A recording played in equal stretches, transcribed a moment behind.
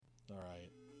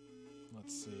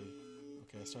Let's see.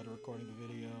 Okay, I started recording the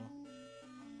video.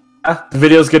 The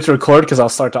videos get to record because I'll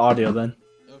start the audio then.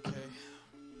 Okay.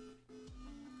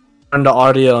 Turn the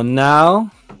audio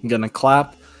now. I'm gonna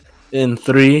clap in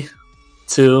 3,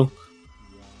 2.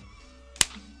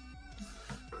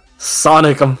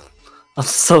 Sonic, I'm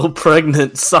so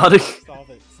pregnant. Sonic, Stop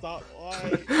it! Stop!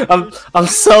 Why? I'm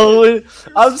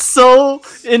so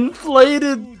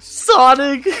inflated.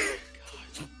 Sonic,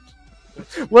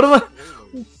 what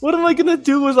am I gonna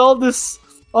do with all this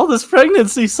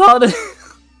pregnancy, Sonic?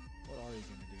 What are you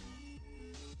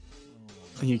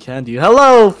gonna do? You can do.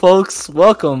 Hello, folks.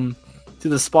 Welcome to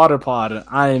the Spotter Pod.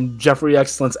 I am Jeffrey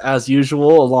Excellence as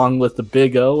usual, along with the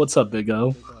Big O. What's up, Big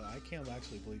O? I can't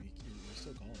actually believe you're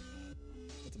still calling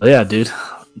that. Oh, yeah, dude.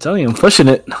 I'm telling you, I'm pushing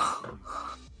it.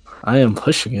 I am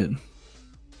pushing it.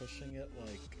 Pushing it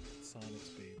like Sonic's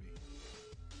baby.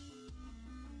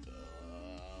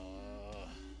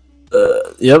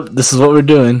 Yep, this is what we're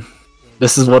doing.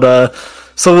 This is what,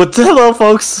 hello,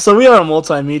 folks. So we are a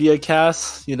multimedia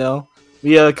cast, you know.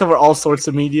 We cover all sorts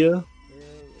of media. Well,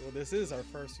 this is our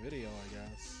first video, I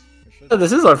guess.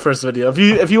 This is our first video.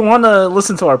 If you want to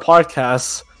listen to our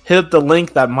podcast, hit the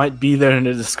link that might be there in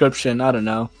the description. I don't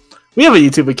know. We have a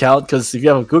YouTube account because if you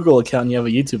have a Google account, you have a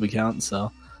YouTube account.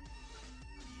 So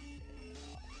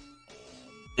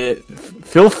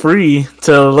feel free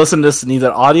to listen to this in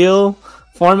either audio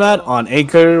format on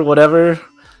Anchor, whatever,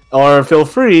 or feel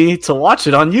free to watch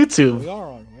it on YouTube. We are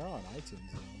on iTunes.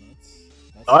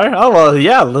 That's Oh well,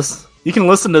 yeah. You can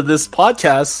listen to this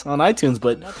podcast on iTunes,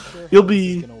 but I'm not sure you'll how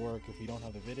be. this is gonna work if we don't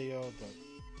have the video,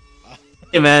 but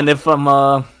Hey man, if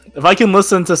I can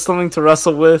listen to something to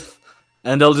wrestle with,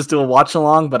 and they'll just do a watch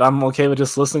along, but I'm okay with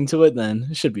just listening to it, then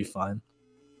it should be fine.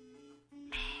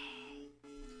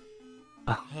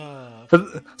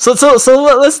 So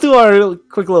let's do our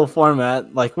quick little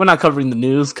format. Like, we're not covering the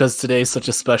news because today's such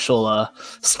a special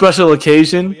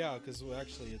occasion. Oh, yeah, because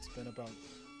actually it's been about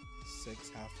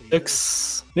half a year.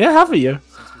 Half a year.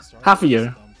 Since we started Half a this year.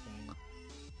 dumb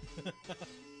thing.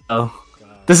 Oh,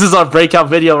 God. this is our breakout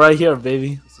video right here,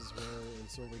 baby. This is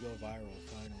where we go viral,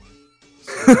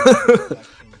 finally.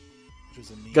 Which was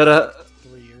a meme Gotta.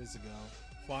 3 years ago.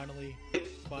 Finally.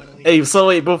 Hey, so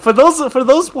wait, but for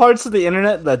those parts of the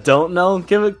internet that don't know,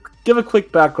 give a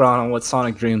quick background on what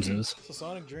Sonic Dreams is. So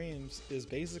Sonic Dreams is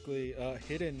basically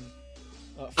hidden,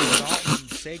 forgotten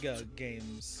Sega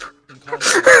games in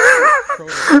console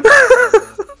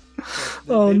prototypes.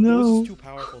 Oh, It no. was just too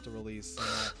powerful to release.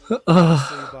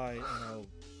 Honestly, by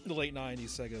the late '90s,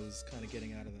 Sega was kind of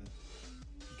getting out of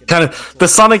The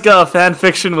Sonic fan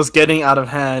fiction was getting out of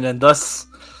hand, and thus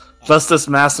this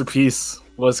masterpiece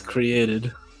was created.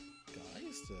 God, I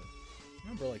used to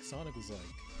remember like Sonic was like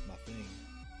my thing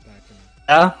back in.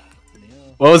 Yeah. Yeah.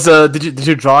 What was Did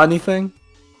you draw anything?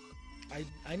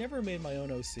 I never made my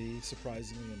own OC,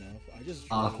 surprisingly enough. I just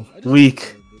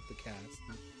Weak. The cast.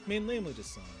 Mainly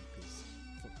just Sonic,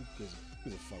 because who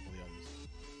the fuck were the others?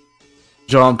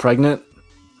 Draw I'm pregnant.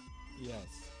 Yes,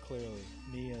 clearly.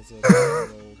 Me as a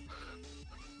 10-year-old.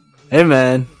 Hey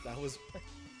man. That was.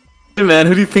 Hey man,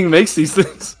 who do you think makes these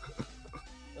things?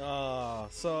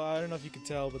 So I don't know if you could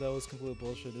tell, but that was complete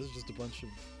bullshit. This is just a bunch of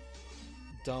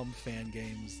dumb fan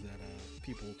games that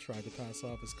people tried to pass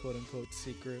off as quote unquote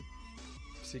secret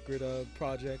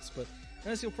projects. But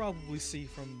as you'll probably see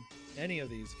from any of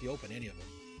these, if you open any of them,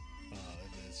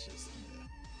 it's just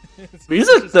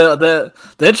Music, the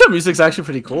intro music's actually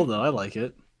pretty cool though. I like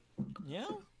it. Yeah,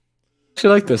 I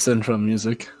actually like this intro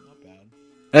music. not bad.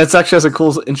 And it actually has a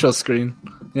cool intro screen.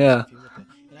 Yeah.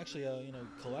 And actually,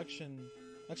 collection.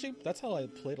 Actually, that's how I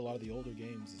played a lot of the older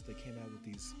games. Is they came out with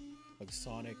these like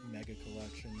Sonic Mega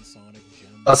Collection, Sonic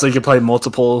Gems. Oh, so you can play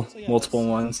multiple So,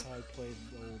 ones. that's how I played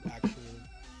the old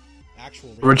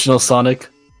actual Original Sonic.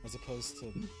 as opposed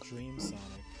to Dream Sonic.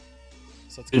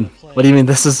 So it's Dude, gonna play. what do you mean?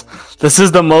 This is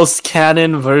the most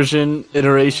canon version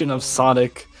iteration of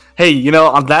Sonic. Hey,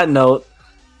 on that note,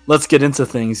 let's get into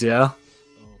things, yeah?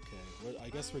 Okay, I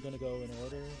guess we're gonna go in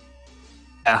order.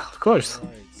 Yeah, of course.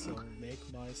 Alright, so make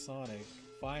my Sonic.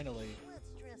 Finally.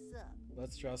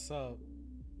 Let's dress up.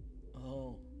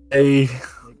 Oh. Hey. Make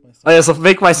my Sonic. Oh yeah, so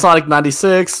make my Sonic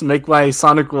 96. Make my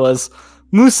Sonic was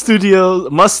Must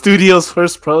Studios'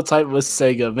 first prototype with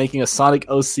Sega, making a Sonic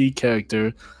OC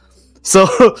character. So,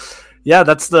 yeah,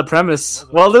 that's the premise.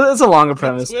 Well, it's a longer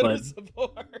premise, Twitter but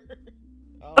support.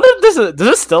 does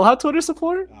it still have Twitter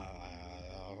support?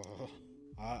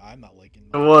 I'm not liking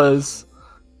It was.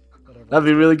 Whatever. That'd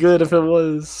be really good if it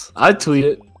was. I'd tweet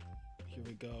it. Here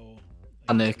we go.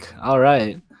 Sonic. All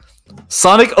right.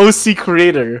 Sonic OC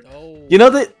creator. Oh.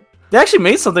 They actually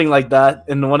made something like that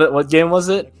in what game was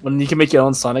it? When you can make your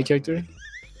own Sonic character.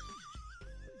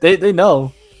 They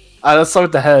know. Let's start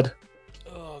with the head.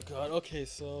 Oh god. Okay,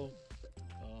 so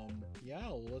yeah,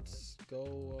 let's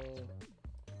go.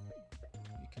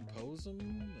 You can pose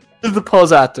him. Do the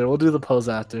pose after. We'll do the pose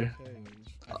after. Okay. I think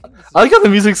this is- I like how the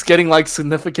music's getting like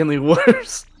significantly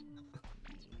worse.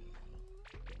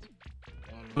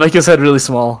 Make his head really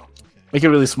small. Okay. Make it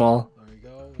really small. There we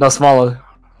go. No, smaller.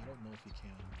 I don't know if you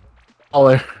can.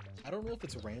 Smaller. I don't know if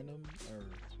it's random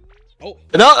or. Oh.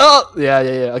 No, oh, yeah.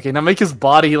 Okay, now make his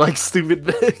body like stupid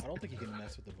big. I don't think you can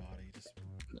mess with the body. Just.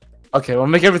 Okay, well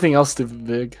make everything else stupid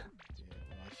big.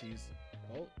 Yeah, she's.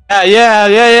 Oh.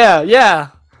 Yeah.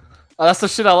 Oh, that's the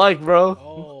shit I like, bro.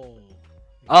 Oh.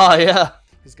 Oh yeah.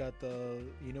 He's got the.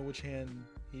 You know which hand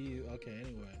he. Okay.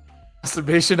 Anyway.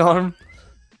 Masturbation arm.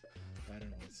 I don't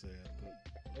know what to say.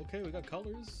 But okay, we got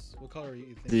colors. What color are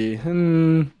you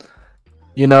thinking?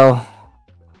 You know.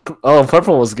 Oh,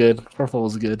 purple was good. Purple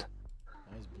was good.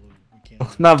 Oh, it's blue. We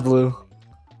can't. Not blue.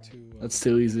 Too, That's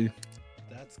too easy.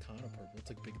 That's kind of purple. It's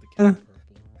like Big the Cat purple.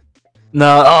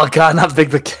 No, oh god, not big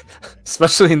the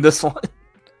especially in this one.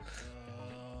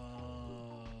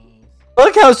 I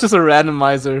like how it's just a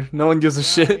randomizer. No one gives a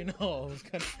Yeah, shit. I know. I was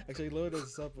kind of, actually loaded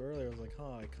this up earlier. I was like,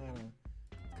 huh, I kind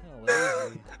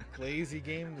of lazy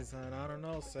game design. I don't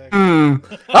know,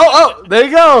 Sega. Oh, there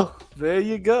you go. There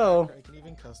you go. I can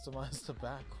even customize the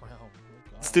background. Oh,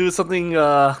 Let's God. do something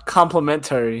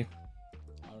complimentary.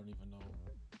 I don't even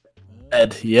know.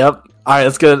 Ed, yep. Alright,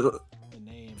 let's get The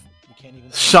name. You can't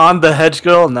even. Sean the Hedge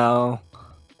Girl. No.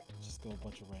 Just go a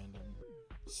bunch of random.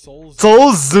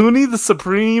 Soul Zuni the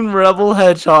Supreme Rebel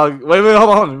Hedgehog. Wait, hold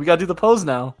on. We gotta do the pose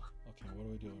now. Okay, what are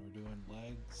we doing? We're doing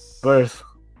legs. Birth.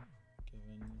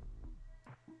 Given.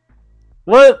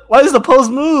 What? Why does the pose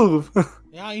move?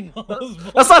 Yeah, I know.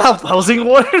 That's not how posing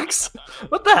works.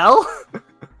 What the hell?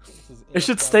 It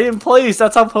should stay in place.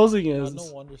 That's how posing No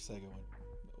is. wonder Sega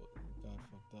got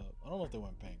fucked up. I don't know if they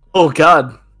went bankrupt. Oh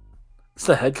god. Does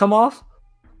the head come off?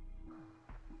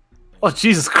 Oh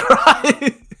Jesus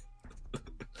Christ.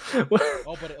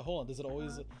 Oh, but hold on. Does it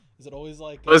always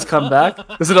like? Always come back?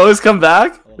 Does it always come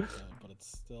back? Okay, but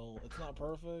it's not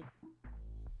perfect.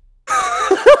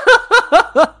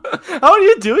 How are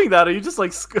you doing that? Are you just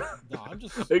like No, I'm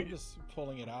just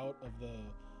pulling it out of the.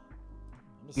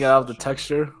 yeah, of the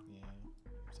texture? Yeah,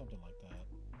 something like that.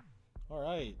 All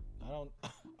right, I don't.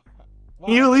 Wow,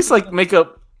 Can you at least like make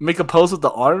a pose with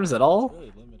the arms at all? It's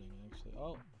really limiting, actually.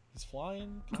 Oh, he's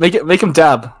flying. Make him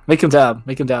dab. Make him dab.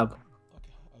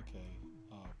 Okay.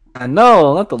 And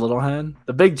no, not the little hand.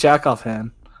 The big jack off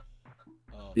hand.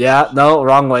 Oh. Yeah, no,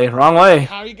 wrong way. How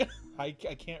are you gonna? I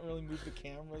can't really move the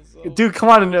camera. So. Dude, come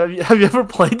on. Have you ever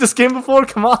played this game before?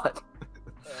 Come on.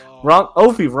 Wrong,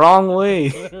 Ophi, wrong way.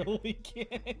 Literally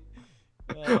can't.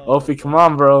 Ophi, come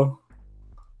on, bro.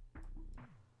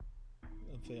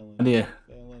 I'm failing. I need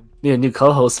Failing. a new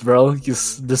co-host, bro.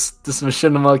 This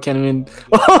machinima can't even.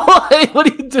 Hey, what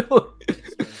are you doing?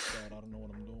 I don't know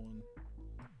what I'm doing.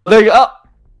 There you go.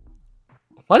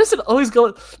 Why does it always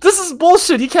go? This is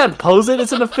bullshit. You can't pose it.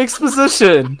 It's in a fixed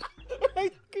position.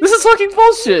 This is fucking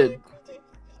bullshit.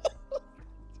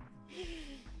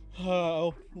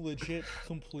 Legit,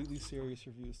 completely serious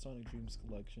review of Sonic Dreams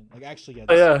Collection. Like, actually, yeah.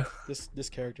 Oh, yeah. This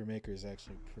character maker is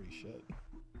actually pretty shit.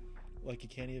 Like, you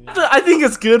can't even. I think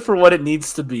it's good for what it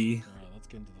needs to be. Alright, let's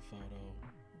get into the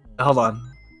photo. Hold on.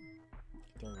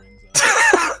 Throw rings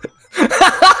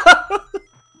out.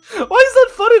 Why is that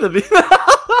funny to me?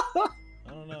 I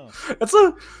don't know. It's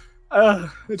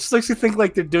it just makes you think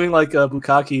like they're doing like a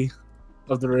Bukkake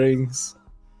of the Rings.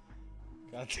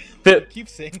 God damn. I keep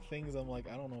saying things. I'm like,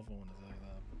 I don't know if I want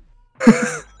to say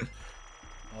that.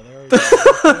 Oh, there we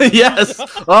go. Yes.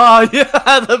 Oh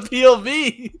yeah, the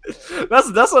POV.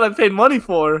 That's what I paid money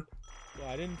for. Yeah,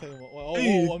 I didn't pay.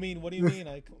 I mean, what do you mean?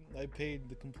 I paid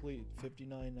the complete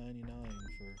 $59.99 for.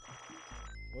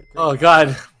 What? Oh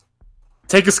god.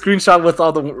 Take a screenshot with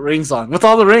all the rings on. With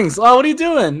all the rings. Oh, what are you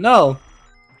doing? No.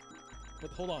 But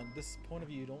hold on. This point of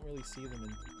view, you don't really see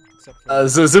them except for.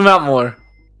 Zoom out more.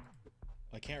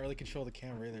 I can't really control the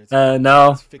camera either. It's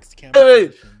No. It's fixed camera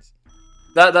Wait. positions.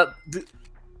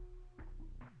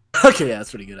 Okay, yeah,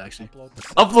 that's pretty good actually. Upload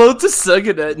Upload to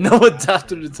SegaNet. No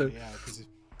adapter to. Yeah, because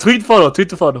Tweet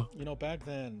the photo. you know back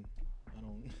then, I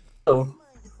don't. Oh.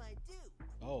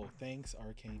 Oh, thanks,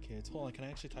 Arcane Kids. Hold on, can I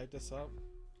actually type this up?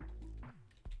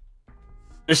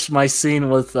 Finish my scene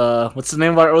with what's the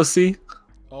name of our OC?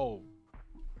 Oh,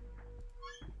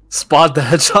 Spot the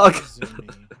Hedgehog. Zuni.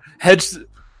 Hedge.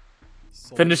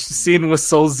 Soul Finish the Zuni. scene with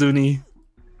Soul Zuni.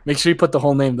 Make sure you put the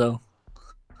whole name though.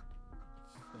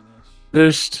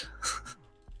 Finished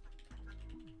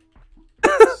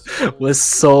Soul- with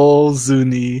Soul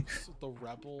Zuni. The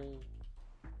rebel.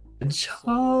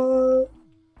 Hedgehog.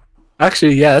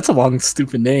 Actually, yeah, that's a long,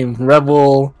 stupid name.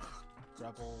 Rebel.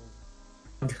 Rebel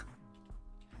Hedge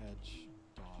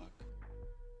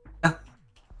Dog.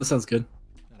 That sounds good.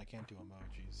 And I can't do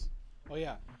emojis. Oh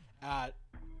yeah, at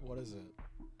what is it?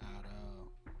 At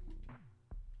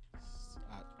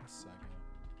Sega.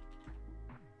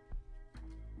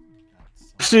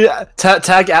 Actually,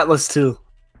 tag Atlas too.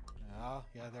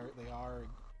 Yeah, they are.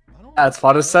 I don't know. That's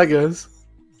part of Sega's.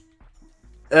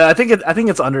 I think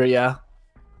it's under, yeah.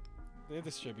 They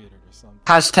distributed or something.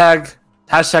 Hashtag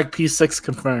P6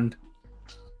 confirmed.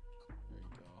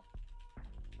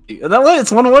 There you go. No,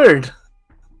 it's one word.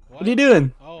 What are you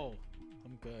doing? Oh,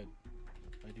 I'm good.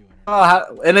 I do.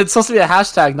 And it's supposed to be a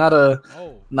hashtag, not a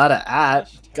at.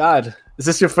 Hashtag. God, is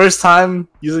this your first time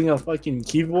using a fucking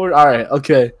keyboard? All right,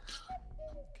 okay.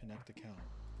 Connect account.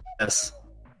 Yes.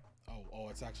 Oh,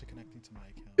 it's actually connecting to my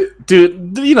account.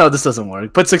 Dude, you know this doesn't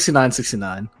work. Put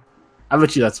 6969. I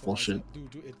bet you that's bullshit.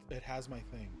 Dude, it has my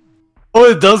thing. Oh,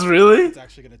 it does really? It's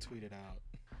actually gonna tweet it out.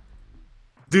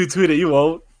 Dude, tweet it. You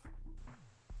won't.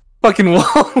 Fucking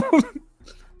won't.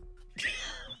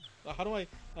 How do I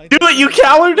Do it, you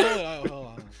coward! Hold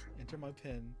on. Enter my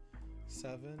pin.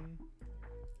 7,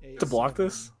 8. To block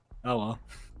this? Oh well.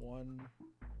 1,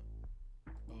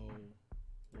 0,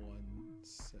 1,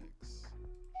 6.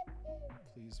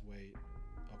 Please wait.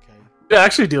 Okay. Yeah,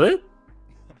 actually do it.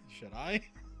 Should I?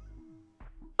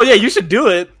 Oh yeah, you should do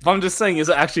it. But I'm just saying, is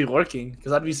it actually working?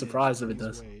 Because I'd be surprised if it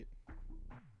does. Wait.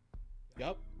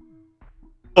 Yep.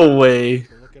 No way.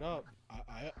 Go look it up.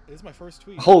 This is my first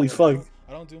tweet. Holy fuck.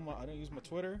 I don't use my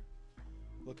Twitter.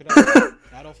 Look it up.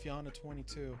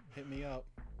 Adolfiana22. Hit me up.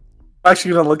 I'm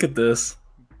actually gonna look at this.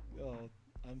 Oh,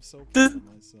 I'm so proud of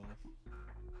myself.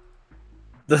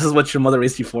 This is what your mother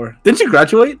raised you for. Didn't you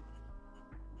graduate?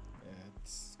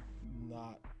 It's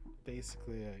not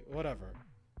basically whatever.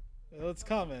 Let's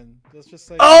comment. Let's just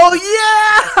say. Oh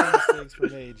yeah! Mistakes were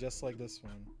made, just like this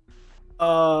one.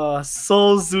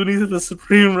 Soul Zuni to the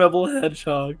Supreme Rebel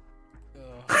Hedgehog.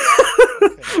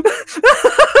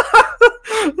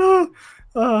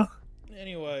 Okay.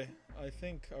 Anyway, I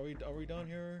think are we done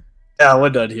here? Yeah, we're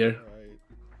done here. All right.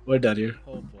 We're done here.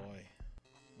 Oh boy.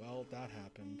 Well, that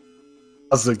happened.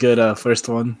 That was a good first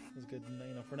one. It was good,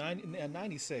 for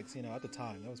 96. At the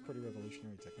time, that was pretty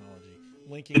revolutionary technology.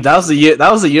 Dude, that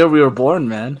was the year we were born,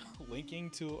 man. Linking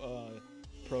to a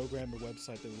program or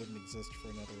website that wouldn't exist for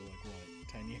another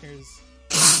 10 years,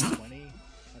 20.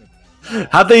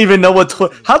 How'd they even know what?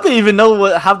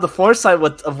 Have the foresight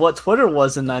of what Twitter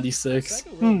was in '96?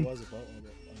 Really was above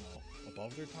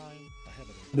their time. Ahead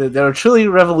of their time. They were truly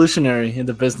revolutionary in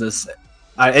the business.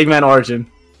 Eggman Origin.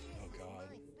 Oh god.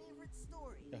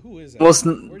 Yeah, who is that?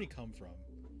 Where'd he come from?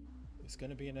 It's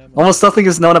gonna be an MMO. Almost nothing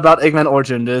is known about Eggman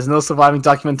Origin. There's no surviving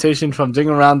documentation. From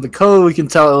digging around the code, we can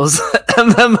tell it was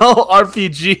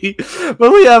MMORPG.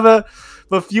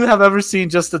 But few have ever seen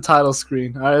just the title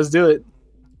screen. All right, let's do it.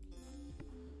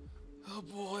 Oh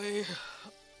boy,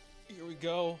 here we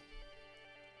go.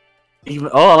 I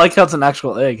like how it's an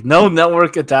actual egg. No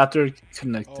network adapter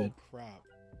connected. Oh crap.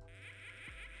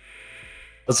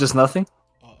 It's just nothing?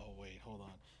 Oh wait, hold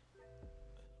on.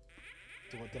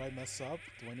 Did I mess up?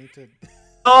 Do I need to...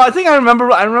 Oh, I think I remember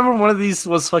one of these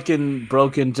was fucking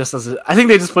broken just as I think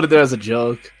they just put it there as a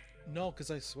joke. No,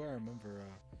 because I swear I remember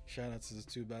shoutouts to his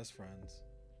two best friends.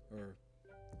 Or...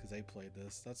 because they played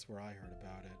this. That's where I heard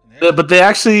about it. But they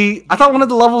actually... I thought one of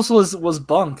the levels was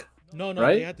bunk. No,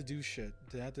 right? They had to do shit.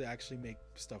 They had to actually make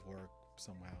stuff work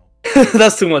somehow.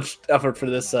 That's too much effort for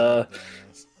this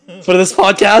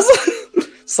podcast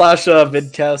slash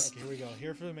vidcast. Okay, here we go.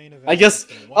 Here for the main event. I guess.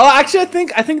 Oh, actually, I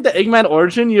think the Eggman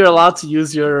Origin, you're allowed to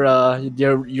use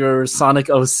your Sonic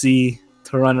OC to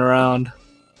run around.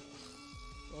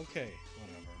 Okay,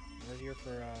 whatever. We're here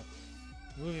for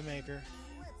Movie Maker.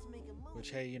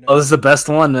 Which, hey, Oh, this is the best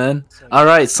one, man. All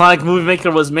right, Sonic Movie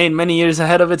Maker was made many years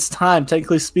ahead of its time,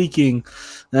 technically speaking.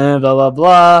 Blah blah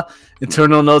blah.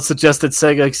 Internal notes suggested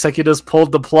Sega executives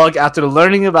pulled the plug after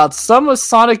learning about some of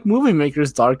Sonic Movie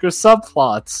Maker's darker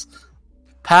subplots.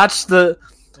 Patch the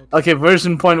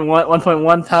version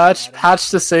 1.1 patch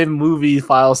to save movie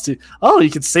files to. Oh,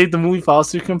 you can save the movie files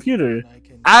to your computer.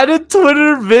 Added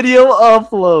Twitter video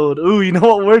upload. Ooh, you know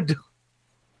what we're doing?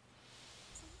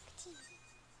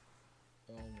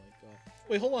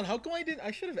 Wait, hold on. How come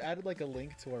I should have added a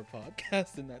link to our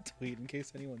podcast in that tweet in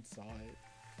case anyone saw it.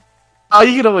 Oh,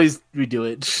 you can always redo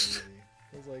it.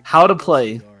 How to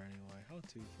play. How to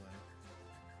play.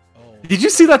 Oh. Did you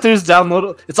see that there's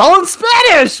download? It's all in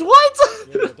Spanish. What?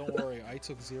 Yeah, don't worry. I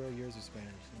took 0 years of Spanish.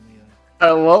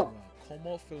 Well,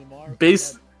 Como filmar.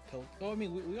 Base. Oh, I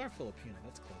mean, we are Filipino.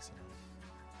 That's close enough.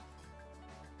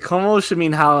 Como should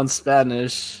mean how in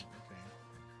Spanish.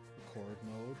 Okay. Record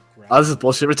mode. Oh, this is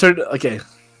bullshit. Return. Okay.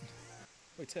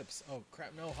 Wait, tips. Oh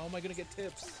crap! No, how am I gonna get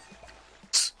tips?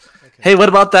 Okay. Hey, what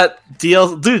about that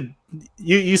DLC? Dude,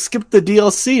 you skipped the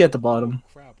DLC at the bottom.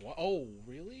 Crap! What? Oh,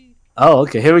 really? Oh,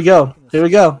 okay. Here we go. Here we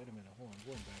go. Wait a minute. Hold on. I'm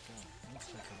going back up. Let's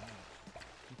check it out.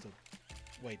 Need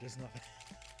to... Wait, there's nothing.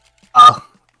 Oh,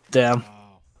 damn.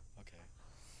 Wow. Okay.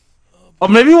 Or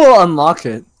maybe we'll unlock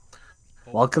it.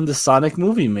 Welcome to Sonic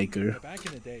Movie Maker. Back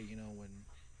in the day, you know, when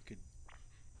you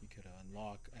could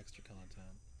unlock extra content.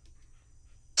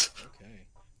 Okay.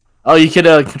 Oh, you could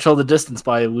control the distance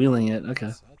by wheeling it. Okay.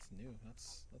 That's new.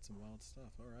 That's some wild stuff.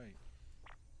 All right.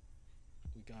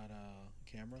 We got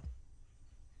camera.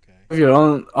 Okay. Your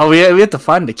own. Oh, we have to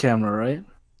find the camera, right?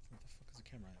 What the fuck is a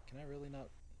camera? Can I really not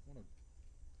want to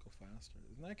go faster?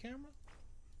 Isn't that a camera?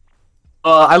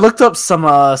 I looked up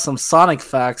some Sonic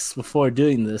facts before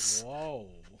doing this. Whoa.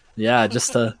 Yeah,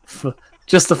 just to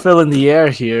fill in the air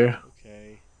here.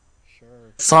 Okay.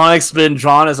 Sure. Sonic's been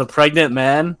drawn as a pregnant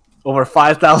man over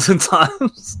 5,000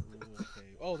 times. Ooh, okay.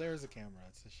 Oh, there's a camera.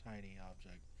 It's a shiny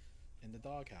object in the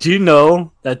doghouse. Do you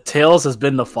know that Tails has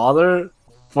been the father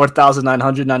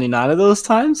 4,999 of those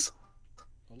times?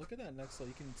 Oh, look at that next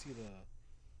level. You can see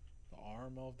the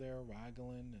arm over there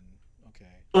waggling and okay.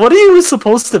 What are you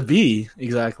supposed to be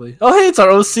exactly? Oh, hey, it's our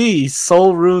OC,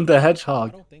 Soul Rune the I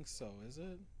Hedgehog. don't think so. Is it?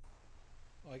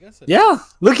 Oh, I guess it Yeah,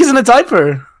 is. look, he's in a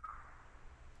diaper.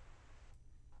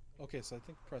 Okay, so I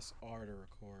think press R to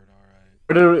record.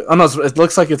 All right. Oh no, it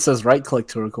looks like it says right click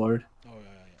to record. Oh yeah.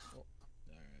 Oh, all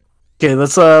right.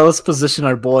 Okay, let's position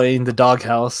our boy in the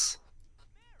doghouse.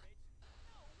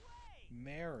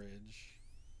 Marriage.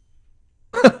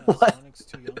 Yeah, What? Sonic's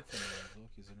too young for marriage. Look,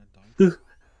 he's in a diaper.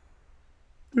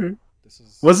 This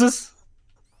is. What's this?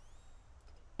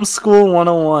 School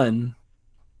 101.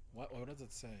 What does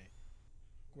it say?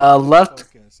 Left.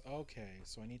 Focus. Okay,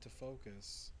 so I need to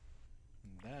focus.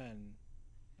 And then.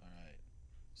 Alright.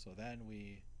 So then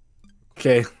we.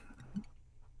 Okay, And then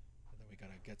we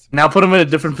gotta get some. now put him in a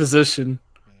different position.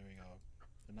 Yeah, there we go.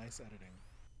 The nice editing.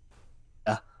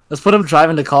 Let's put him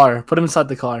driving the car. Put him inside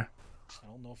the car. I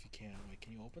don't know if you can. Wait,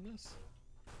 can you open this?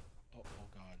 Oh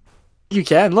god. You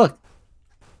can, look.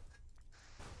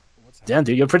 What's Damn,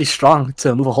 dude, you're pretty strong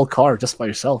to move a whole car just by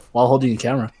yourself while holding a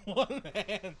camera. One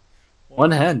hand.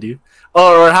 One hand, dude.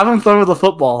 Oh, or have him throw with a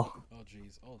football. Oh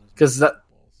jeez. Oh, there's 'Cause more that-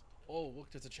 balls. Oh,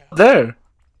 look, there's a chow. There.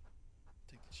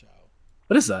 Take the chow.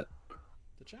 What is that?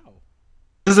 The chow.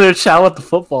 Is there a chow with the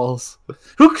footballs?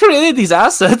 Who created these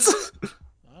assets?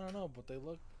 I don't know, but they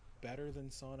look better than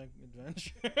Sonic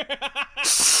Adventure.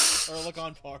 Or look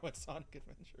on par with Sonic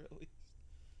Adventure at least.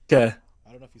 Okay. I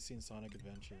don't know if you've seen Sonic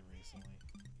Adventure recently.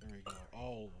 There we go.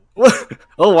 Oh. What?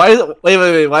 Oh, why?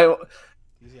 Wait. Why?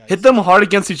 Yeah, Hit them hard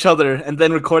against each other and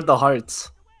then record the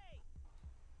hearts.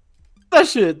 That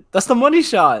shit. That's the money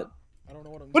shot. I don't know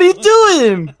what I'm What are you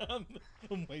doing?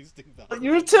 I'm wasting that.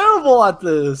 You're terrible at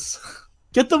this.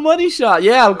 Get the money shot.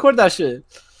 Yeah, record that shit.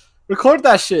 Record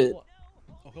that shit. Oh,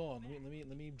 hold on.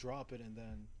 Let me drop it and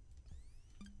then.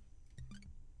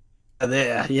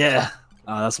 There. Yeah.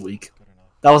 Oh, that's weak. Good enough.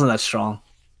 That wasn't that strong.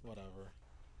 Whatever.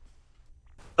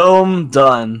 Boom.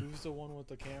 Done. Who's the one with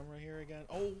the camera here again?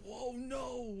 Oh, whoa,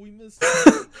 no, we missed.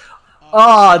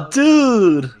 Aw,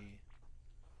 dude. Look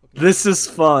at This that. is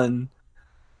fun.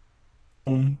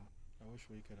 I wish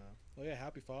we could. Oh yeah,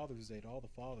 Happy Father's Day to all the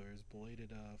fathers. Belated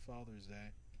Father's Day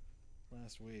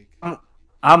last week.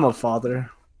 I'm a father.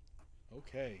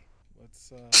 Okay,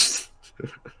 let's.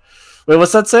 Wait,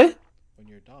 what's that say? When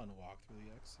you're done, walk through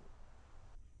the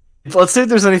exit. Let's see if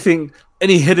there's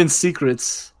any hidden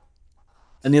secrets.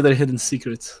 Any other hidden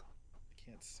secrets? I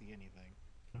can't see anything.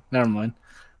 Never mind.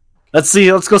 Let's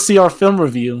see. Let's go see our film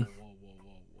review.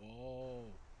 Whoa.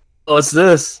 Oh, what's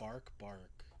this? Bark.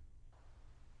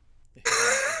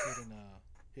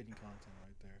 Hidden content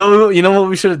right there. Oh, you know what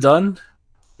we should have done?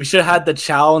 We should have had the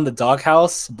Chow in the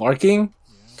doghouse barking,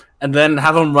 Yeah. and then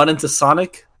have him run into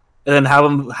Sonic, and then have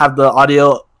him have the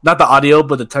audio, not the audio,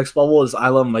 but the text bubble is "I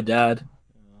love my dad."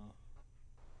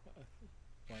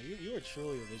 Wow, you are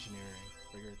truly a visionary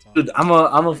for your time. Dude,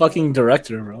 I'm a fucking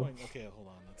director, bro. Okay, hold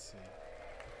on. Let's see.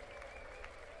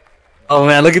 Oh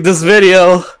man, look at this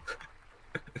video.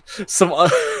 Some Better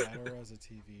as a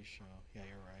TV show. Yeah,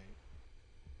 you're right.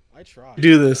 I tried.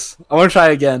 do this. I want to try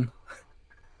again.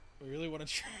 I really want to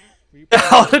try.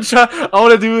 I want to try. I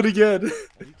want to do it again.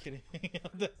 Are you kidding me?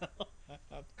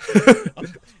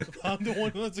 I'm the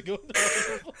one who has to go.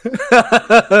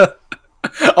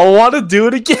 I want to do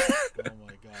it again. Oh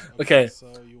my god. Okay. So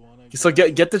you want to? So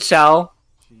get the Chow.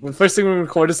 Jeez. The first thing we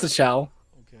record is the Chow.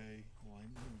 Okay. Well, I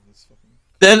knew this fucking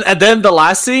then the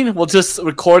last scene, we'll just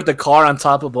record the car on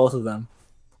top of both of them.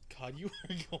 God, you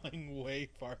are going way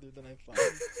farther than I thought.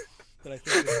 But I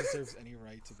think this deserves any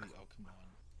right to be. Oh, come on.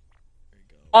 There you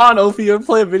go. On, Ophi, you ever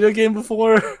play a video game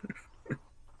before? Yeah,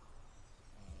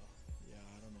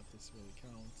 I don't know if this really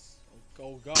counts.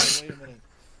 Oh God, wait a minute.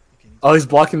 Okay, Oh, he's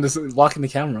blocking the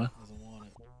camera. doesn't want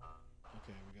it.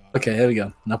 Okay, we got it. Okay, here we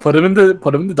go. Now put him in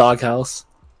the doghouse.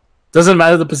 Doesn't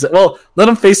matter the position. Well, let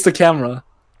him face the camera.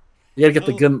 You gotta get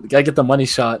the good. Gotta get the money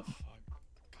shot.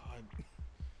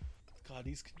 God,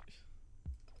 these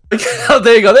Oh,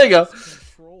 there you go. There you go.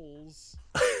 controls.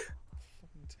 I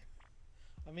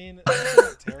mean, it's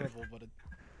not terrible, but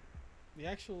the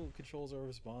actual controls are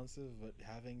responsive, but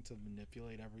having to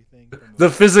manipulate everything. From The a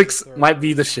physics third might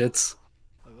be the person- shits.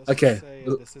 Let's Okay. just say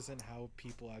this isn't how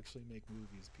people actually make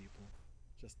movies, people.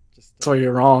 Just. That's where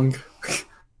you're wrong.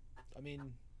 I mean,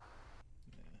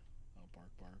 yeah. Oh, bark.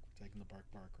 We're taking the bark,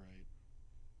 right?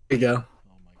 There you go. Oh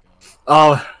my God.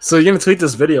 Oh, so you're gonna tweet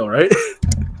this video, right?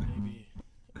 Maybe.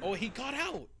 Oh, he got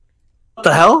out. What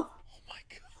the hell? Oh my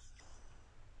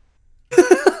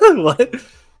God. What?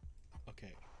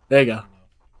 Okay. There you go.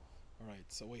 All right.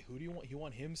 So wait, who do you want? You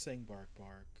want him saying bark?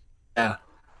 Yeah. And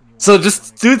you want So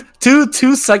just Sonic- do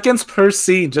 2 seconds per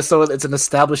scene, just so it's an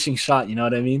establishing shot. You know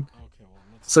what I mean? Okay. Well,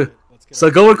 let's So- let's get So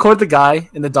our- go record the guy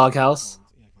in the doghouse. Oh,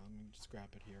 yeah, let me just grab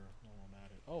it here while I'm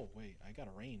at it. Oh wait, I got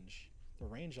a range. The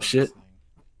range on Shit. this thing.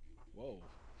 Whoa.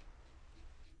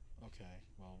 Okay.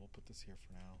 Well, we'll put this here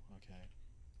for now. Okay.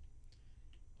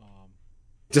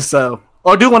 Just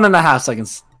or do 1.5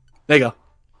 seconds. There you go.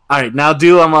 All right, now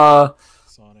do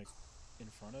Sonic in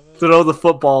front of it. throw the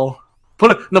football.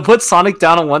 Put Sonic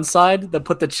down on one side, then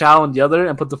put the Chow on the other,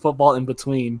 and put the football in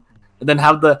between, and then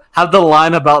have the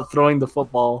line about throwing the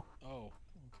football. Oh.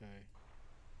 Okay.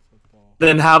 Football.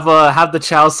 Then have the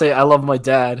Chow say, "I love my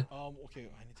dad." Okay.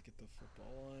 I need to get the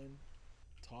football line.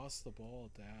 Toss the ball,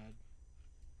 Dad.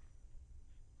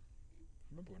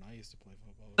 Remember when I used to play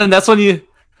football? And that's when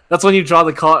you draw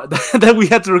the car. Then we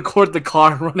had to record the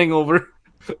car running over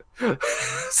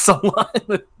someone.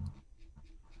 There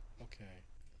Okay.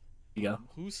 you go.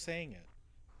 Who's saying it?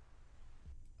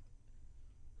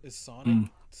 Is Sonic Hmm.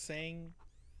 saying?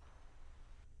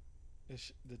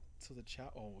 So the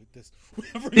chat. Oh, this.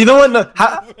 You know what? No,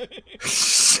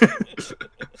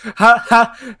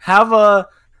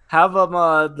 have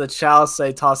the Chow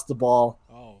say toss the ball.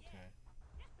 Oh, okay.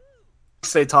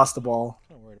 Say toss the ball.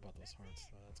 Kind of worried about those hearts,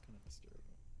 though. That's kind of disturbing.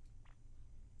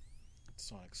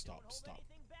 Sonic, stop.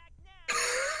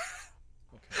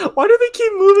 Okay, Why do they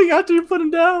keep moving after you put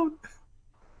him down?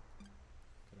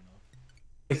 good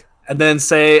enough. And then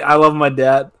say, "I love my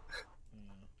dad." Yeah.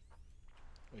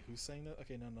 Wait, who's saying that?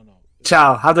 Okay, no.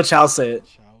 Chow. Have the Chow say it.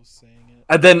 Chow saying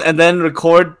it. And then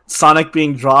record Sonic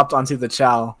being dropped onto the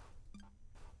Chow.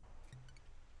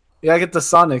 You gotta get the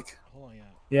Sonic. Hold on, yeah.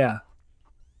 Yeah.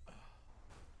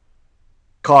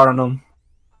 Car on him.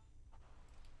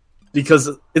 Because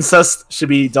incest should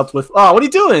be dealt with. Oh, what are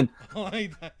you doing? Oh, I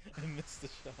missed the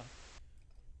shot.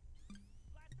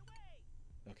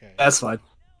 Okay. That's fine. and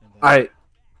then- Alright.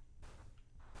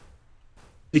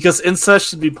 Because incest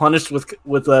should be punished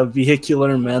with a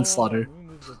vehicular manslaughter.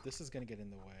 Oh, this is gonna get in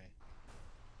the way.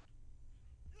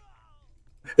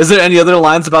 Is there any other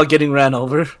lines about getting ran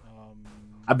over?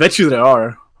 I bet you there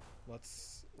are.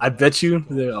 I bet you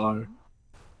go there home. are.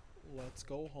 Let's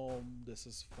go home. This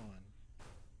is fun.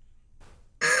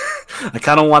 I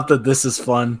kind of want the "this is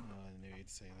fun." I knew you'd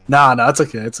say that. Nah, it's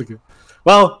okay. It's okay.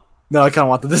 Well, no, I kind of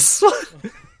want the "this is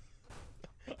fun."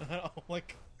 I'm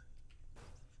like,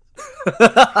 and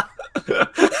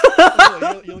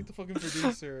you're like the fucking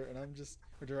producer, and I'm just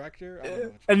a director. I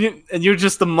don't know which you're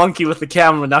just the monkey with the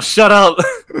camera. Now shut up.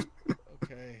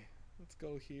 Okay, let's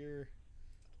go here,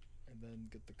 and then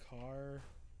get the car,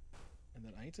 and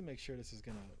then I need to make sure this is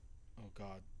gonna. Oh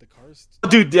God, the car's.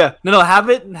 Dude, yeah, no, have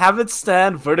it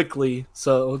stand vertically,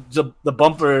 so the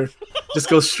bumper just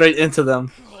goes straight into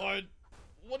them. God,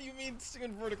 what do you mean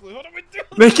singing vertically? What am I doing?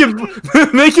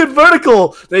 Make it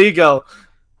vertical. There you go.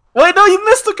 Wait, no, you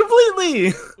missed it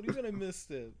completely. What do you mean I missed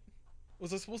it?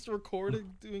 Was I supposed to record it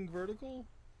doing vertical?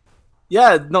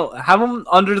 Yeah, no, have them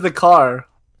under the car,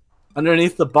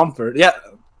 underneath the bumper. Yeah.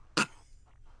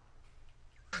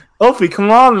 Ophi, come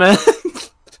on, man.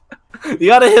 You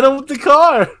gotta hit him with the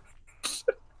car.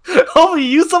 Ophi,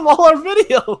 use them all our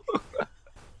video.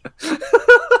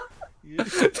 Yeah.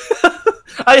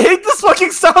 I hate this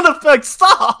fucking sound effect.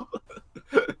 Stop.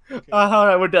 Okay. All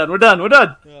right, we're done. Okay,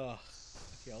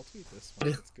 I'll tweet this one.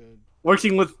 It's good.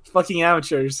 Working with fucking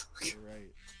amateurs. You're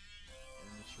right.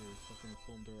 Amateur fucking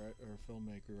film director or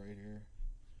filmmaker right here.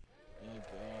 Oh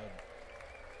God.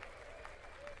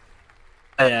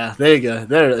 Yeah, there you go.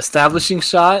 There, establishing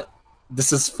shot.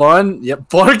 This is fun. Yep,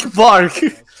 bark, bark.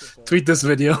 Tweet this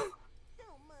video.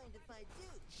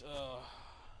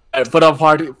 Alright, put a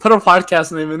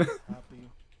podcast name in it. Happy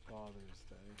Father's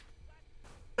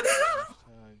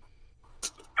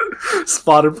Day.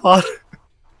 Spotter pod.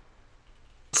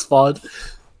 Spot.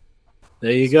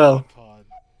 There you go. Pod.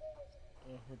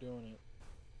 Oh, we're doing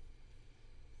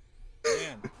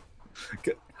it.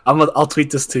 Man. I'll tweet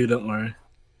this too. Don't worry.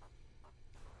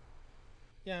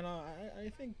 Yeah, no, I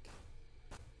think.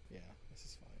 Yeah, this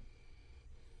is fine.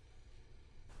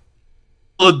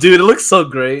 Oh, dude, it looks so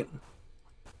great.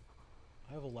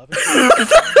 I have 11.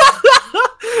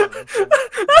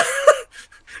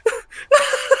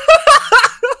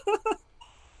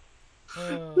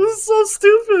 This is so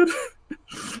stupid.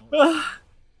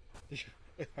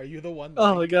 Are you the one?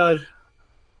 Oh my god.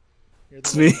 You're the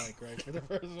It's one, me. Mike, right? You're the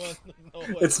first one. No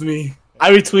way. It's me.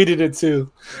 I retweeted it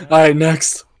too. Alright,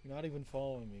 next. You're not even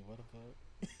following me. What about?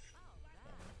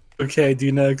 Okay,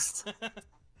 do next.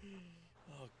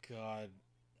 Oh god.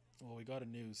 Well, we got a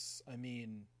noose. I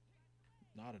mean,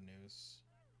 not a noose.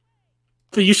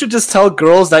 But you should just tell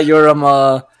girls that you're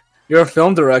a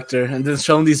film director and then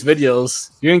show them these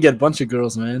videos. You're gonna get a bunch of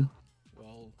girls, man.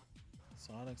 Well,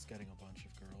 Sonic's getting a bunch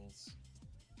of girls.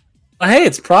 Oh, hey,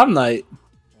 it's prom night.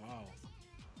 Wow.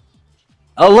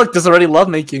 Oh, look, there's already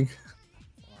lovemaking.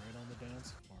 Alright on the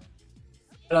dance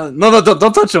floor. No,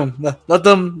 don't touch them. Let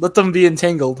them be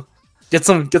entangled. Get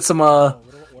some. Oh,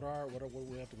 what do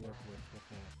we have to work with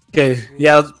that? Okay,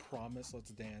 yeah. Let's promise.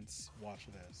 Let's dance. Watch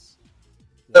this.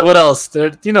 What else?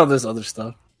 There's other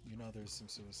stuff. You know, there's some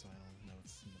suicidal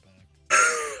notes in the back.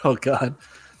 Oh god.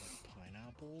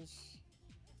 Pineapples.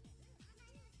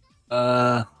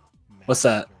 What's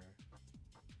that? Master.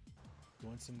 You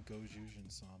want some Gojujin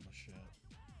Sama shit?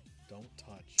 Don't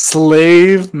touch.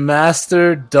 Slave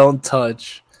master, don't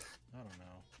touch. I don't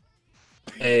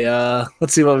know. Hey,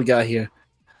 let's see what we got here.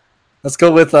 Let's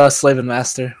go with slave and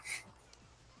master.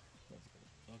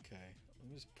 Okay, let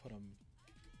me just put them.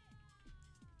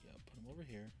 Yeah, put them over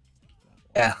here.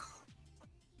 Yeah.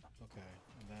 Okay,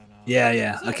 and then. Yeah.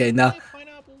 Is that Okay, now.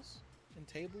 Pineapples and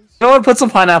tables. You know what? Put some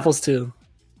pineapples too.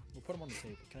 We'll put them on the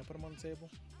table. Can I put them on the table?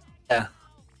 Yeah.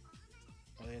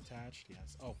 Are they attached?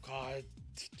 Yes. Oh god.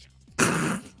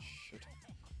 Shit.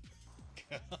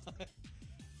 God.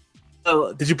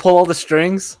 Oh, did you pull all the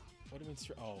strings? What do you mean?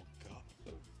 Oh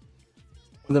god.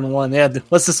 More than one. Yeah.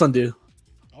 What's this one do?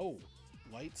 Oh,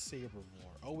 lightsaber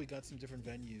war. Oh, we got some different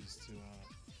venues to.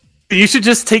 You should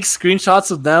just take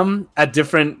screenshots of them at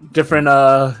different backdrops.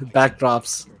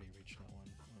 We already reached that one.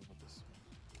 What about this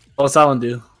one? What's that one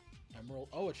do? Emerald.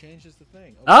 Oh, it changes the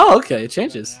thing. Oh, okay, it we got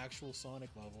changes. An actual Sonic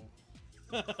level.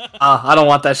 I don't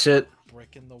want that shit.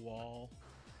 Brick in the wall.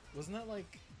 Wasn't that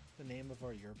like the name of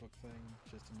our yearbook thing?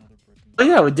 Just another brick in Oh the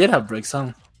yeah, we did have bricks,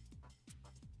 huh?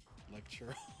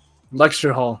 lecture.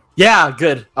 Lecture hall. Yeah,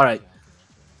 good. All right. Yeah, okay.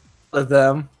 Let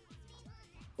them.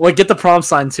 Wait, get the prom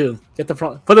sign too. Get the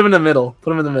prom. Put them in the middle.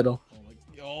 Put them in the middle.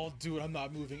 Oh, dude, I'm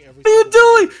not moving every. What are you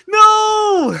single doing?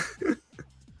 No!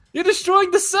 You're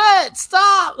destroying the set.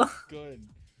 Stop. one. Good.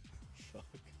 Fuck.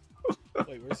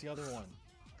 Wait, where's the other one?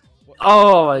 What?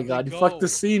 Oh my Where'd god, they you go? fucked the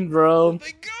scene, bro. Where'd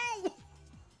they go?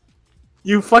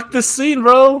 You fucked the scene,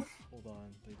 bro. Hold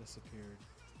on, they disappeared.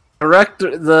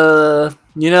 Director,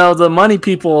 the money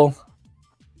people.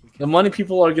 The money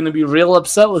people are gonna be real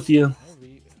upset with you.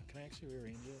 Can I actually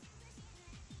rearrange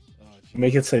it?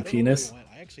 Make it say I don't know where penis? they went.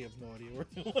 I actually have no idea where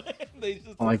they went. They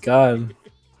just Oh my god,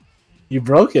 you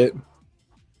broke it.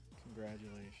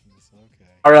 Congratulations.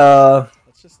 Okay.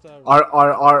 Let's Let's just our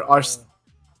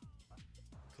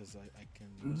because I can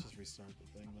let's just restart the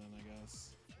thing then, I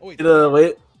guess. Oh wait.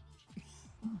 wait.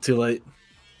 Too late.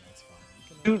 That's fine.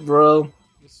 We can, Dude, bro.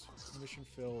 this mission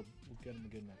failed. We'll get him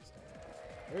again next time.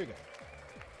 There we go.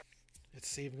 It's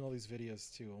saving all these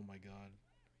videos too. Oh my god.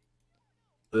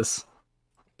 This.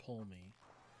 Pull me.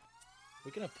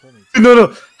 We can have pull me.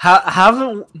 No.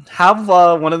 Have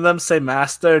one of them say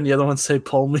master and the other one say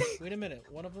pull me. Wait a minute.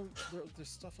 One of them. There's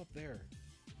stuff up there.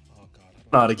 Oh god. I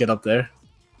don't Know how to get up there.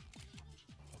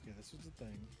 Okay, this was the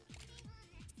thing.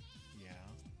 Yeah.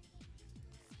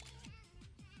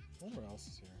 I wonder what else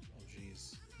is here. Oh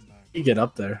jeez. I'm back. You get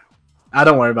up there.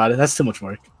 Don't worry about it. That's too much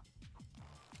work.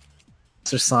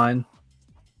 It's your sign.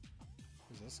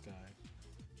 Who's this guy?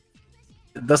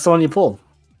 That's the one you pulled.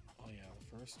 Oh yeah,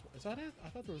 the first one. Is that it? I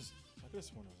thought there was. I could have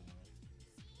sworn there was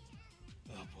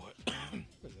another. Oh boy.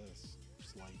 What is this?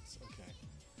 Just lights. Okay.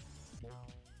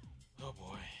 Oh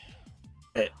boy.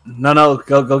 Hey, no.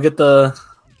 Go get the.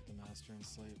 Get the master and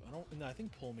slave. I don't. No, I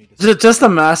think pull me. Just the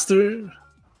master. Yeah,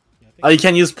 I think, Oh, you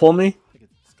can't use pull me. I think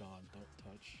it's gone. Don't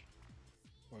touch.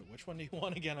 one do you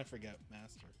want again? I forget.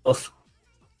 Master. Both.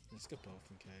 Let's get both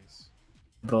in case.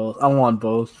 Both. I want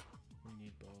both. We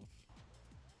need both.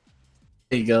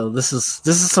 There you go. This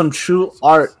is some true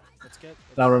art Let's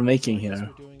that we're making I guess here.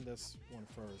 we're doing this one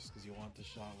first because you want the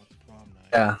shot with the prom night.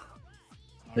 Yeah.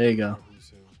 There you go. Who's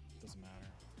who. Doesn't matter.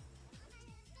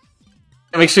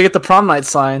 Make sure you get the prom night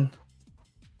sign.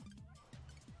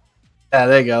 Yeah,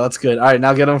 there you go. That's good. All right,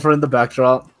 now get them for the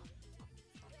backdrop.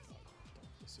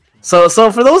 So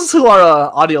for those who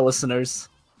are audio listeners,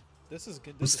 This is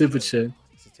good. some This is stupid good. shit.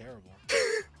 This is terrible.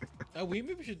 We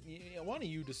maybe should. Why don't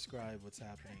you describe what's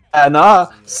happening?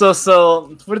 So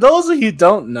for those of you who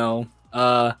don't know,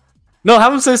 no,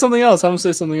 have them say something else. Have them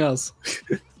say something else.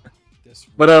 This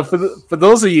But for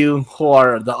those of you who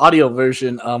are the audio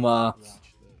version, watch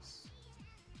this.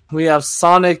 we have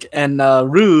Sonic and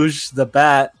Rouge the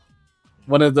Bat,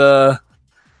 one of the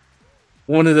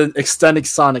extended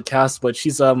Sonic cast, but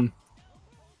she's Rouge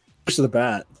the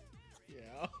Bat.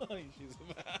 Yeah, she's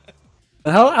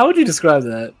mad. How would you describe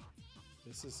that?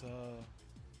 This is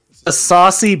A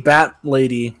saucy bat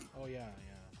lady, Oh yeah.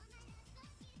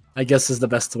 I guess is the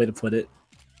best way to put it.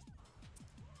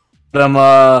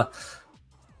 But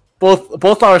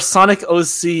both our Sonic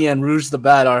OC and Rouge the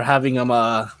Bat are having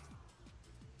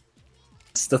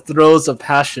it's the throes of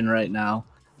passion right now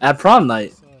at prom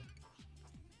night.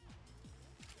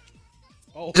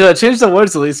 Oh, Should I change the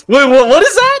words at least? Wait, what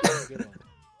is that? good one.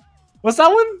 What's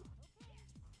that one?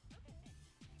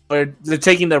 Where they're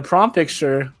taking their prom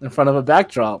picture in front of a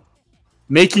backdrop,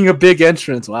 making a big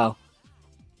entrance. Wow.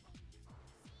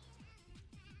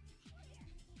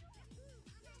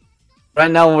 Right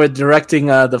now we're directing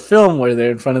the film where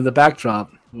they're in front of the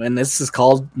backdrop, and this is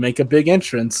called "Make a Big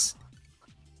Entrance."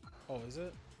 Oh, is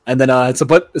it? And then it's a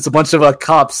bunch of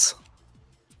cops.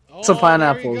 Oh, Some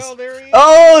pineapples. There you go.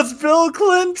 Oh, it's Bill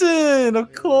Clinton,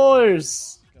 of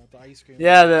course. Got the ice cream.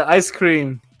 Yeah, the ice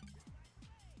cream.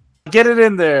 Get it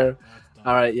in there. Now it's done.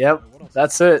 All right, yep, Wait, what else?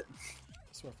 that's it. I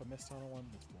swear, if I missed on one,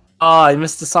 that's boring. Oh, I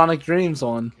missed the Sonic Dreams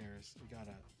one. Who cares? We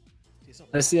gotta. Geez,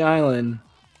 There's the island.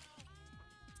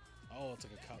 Oh, it's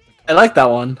like a cup. I like that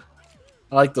one.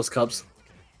 I like those cups.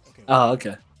 Okay. Oh, okay.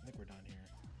 I think we're done here.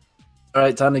 All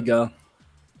right, time to go.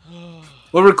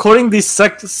 We're recording these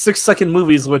 6-second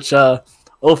movies, which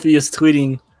Ophi is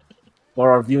tweeting for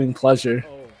our viewing pleasure.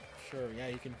 Oh, sure. Yeah,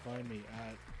 you can find me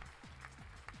at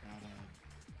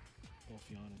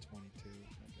Ophiana22.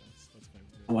 I guess that's my.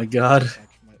 Oh my god.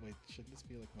 Wait, shouldn't this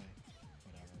be like my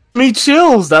whatever? Me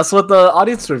chills. That's what the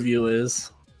audience review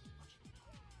is.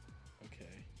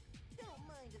 Okay.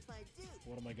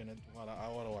 What am I gonna? What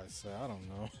do I say? I don't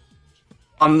know.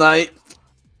 Prom night.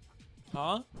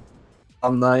 Huh?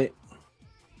 Prom night.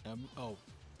 Oh.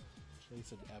 They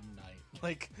said M Night.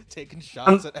 Like taking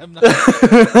shots at M Night.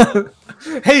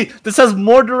 Hey, this has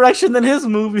more direction than his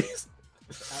movies.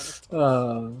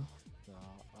 No,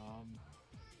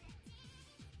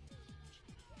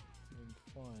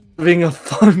 having fun. Being a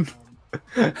fun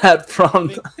at prom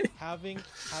night. Having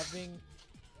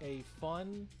a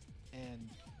fun and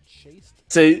chaste.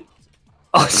 Say,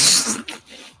 oh,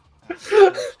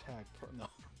 No.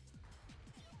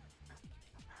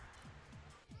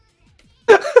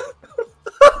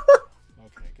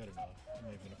 Okay, good enough. I'm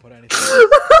not even gonna put anything.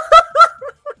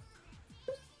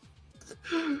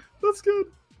 that's good.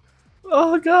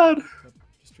 Oh god. Yep,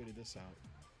 just tweeted this out.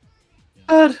 Yeah.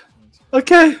 God.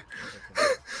 Okay.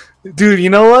 Dude, you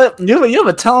know what? You have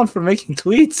a talent for making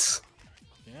tweets.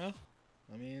 Yeah.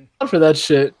 I mean. For that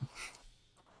shit.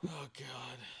 Oh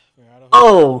god. We're out of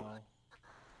Oh. hotel.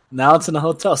 Now it's in a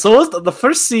hotel. So what was the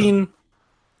first scene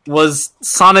was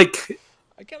Sonic.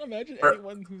 I can't imagine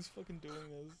anyone who's fucking doing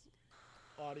this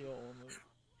audio only.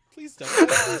 Please don't.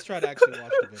 Please try to actually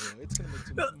watch the video. It's gonna make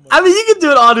too much. I mean, you can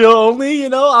do it audio only, you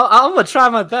know. I'm gonna try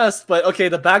my best, but okay.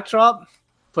 The backdrop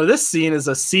for this scene is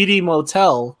a seedy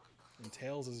motel. And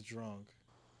Tails is drunk.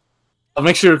 I'll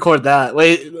make sure you record that.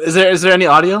 Wait, is there any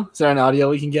audio? Is there any audio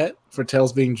we can get for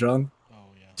Tails being drunk? Oh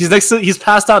yeah. He's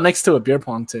passed out next to a beer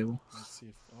pong table. Let's see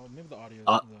if. Oh, maybe the audio.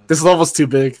 This level's too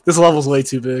big. This level's way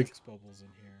too big. X bubbles in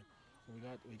here.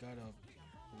 We got a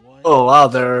one. Oh wow,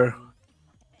 they're.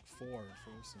 4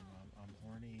 first, and I'm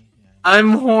horny. And...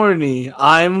 I'm horny.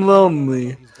 I'm lonely.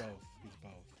 No, he's both. He's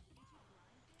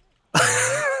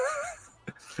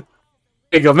both.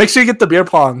 There you go. Make sure you get the beer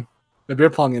pong. The beer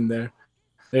pong in there.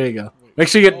 There you go. Wait, Make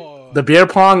sure you get the beer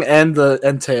pong and the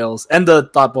Tails and the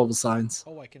thought bubble signs.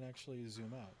 Oh, I can actually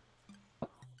zoom out.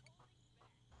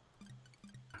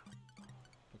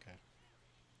 Okay.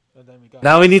 And then we got.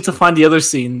 Now we need to find the other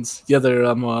scenes. The other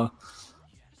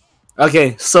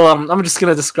Okay, so I'm just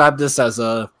gonna describe this as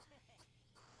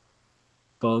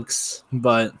folks,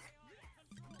 but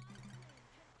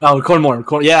Oh, record more.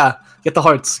 Record. Yeah, get the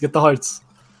hearts. Get the hearts.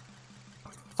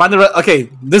 Find the. Okay,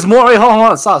 there's more. Wait, hold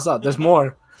on. Stop. There's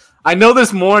more. I know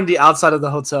there's more on the outside of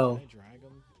the hotel. Can I drag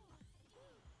him?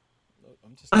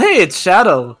 I'm just... Hey, it's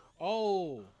Shadow.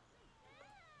 Oh.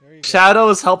 There you go. Shadow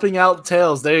is helping out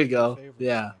Tails. There you go. Favorite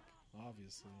Yeah. Sonic,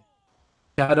 obviously.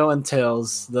 Shadow and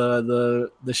Tails, the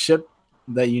ship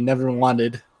that you never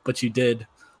wanted, but you did.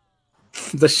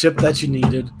 The ship that you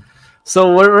needed.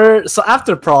 So we're so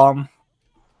after prom.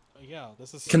 Yeah,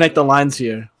 this is Connect the lines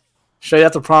here. Straight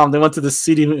after prom, they went to the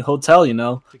seedy hotel, you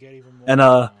know, to get even more,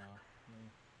 and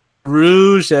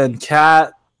Rouge and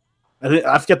Cat.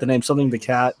 I forget the name. Something the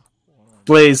Cat.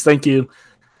 Blaze, thank you.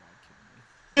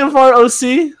 And for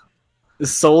OC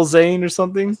is Soul Zane or I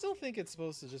something. still think it's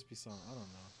supposed to just be Sonic. I don't know.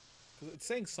 'Cause it's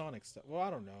saying Sonic stuff. Well,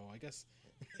 I don't know. I guess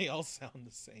they all sound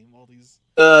the same. All these.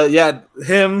 Yeah,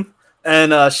 him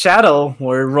and Shadow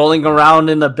were rolling around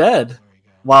in a bed There you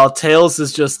go. while Tails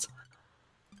is just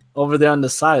over there on the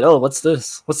side. Oh, what's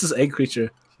this? What's this egg creature?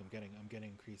 So I'm getting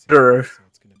increasing. Sure. So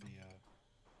it's gonna be.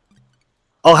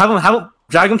 Oh, have him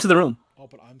drag him to the room. Oh,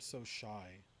 but I'm so shy.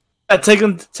 Yeah, take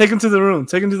him to the room.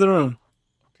 Take him to the room.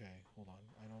 Okay, hold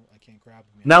on. I can't grab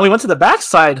him yet. Now we went to the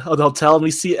backside of the hotel and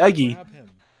we see Eggy. Grab him.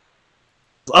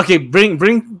 Okay,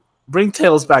 bring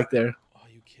Tails back there. Oh, are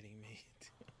you kidding me?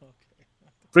 Okay.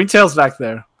 Bring Tails back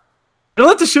there. Don't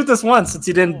have to shoot this once since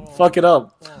he didn't fuck it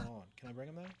up. Hold on. Can I bring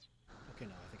him there? Okay,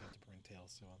 no, I think I have to bring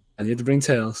Tails to him. And you have to bring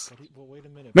Tails. But wait a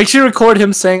minute. Make sure you record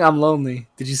him saying "I'm lonely."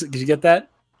 Did you get that?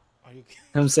 Are you?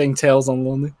 Him saying "Tails, I'm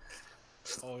lonely."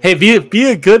 Oh, Hey, be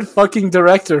a good fucking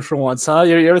director for once, huh?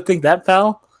 You ever think that,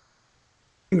 pal?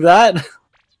 Think that?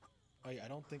 I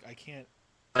don't think I can't.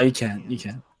 Oh, you can't. You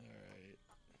can't. All right.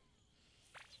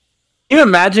 Can you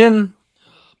imagine?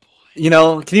 You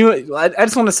know, can you? I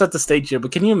just want to set the stage here,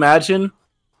 but can you imagine?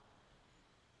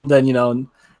 Then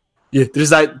yeah, there's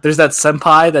that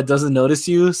senpai that doesn't notice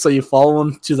you, so you follow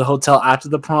him to the hotel after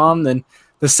the prom. Then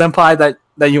the senpai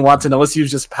that you want to notice you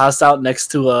just passed out next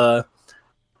to a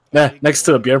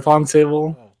beer pong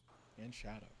table, Oh, and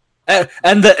Shadow.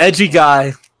 and the edgy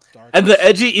guy, Dark and the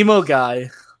edgy emo guy. Yeah.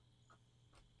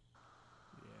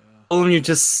 When you're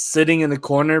just sitting in the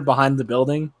corner behind the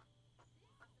building,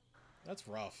 That's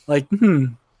rough. like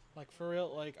Like for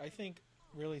real. Like I think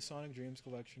really Sonic Dreams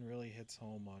Collection really hits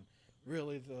home on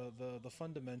really the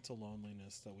fundamental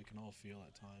loneliness that we can all feel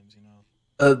at times. You know.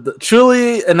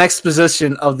 Truly an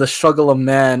exposition of the struggle of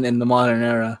man in the modern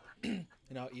era. You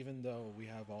know, even though we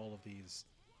have all of these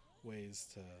ways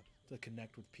to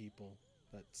connect with people,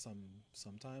 that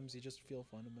sometimes you just feel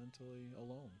fundamentally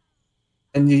alone.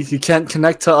 And you can't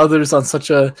connect to others on such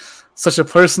a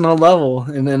personal level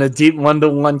and in a deep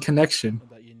one-to-one connection. And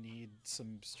that you need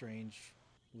some strange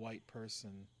white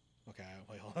person. Okay,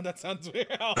 wait, hold on. That sounds weird.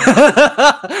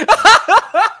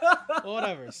 Well,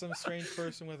 whatever. Some strange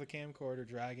person with a camcorder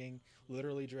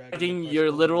literally dragging Your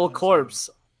depressed literal old man corpse.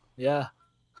 Yeah.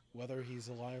 Whether he's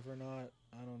alive or not,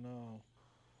 I don't know.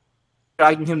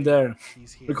 Dragging him there.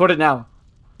 He's here. Record it now.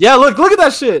 Yeah, look at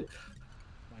that shit.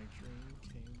 My dream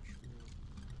came true.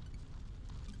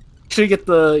 Make sure you get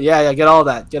get all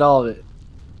that. Get all of it.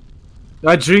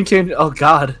 My dream came. Oh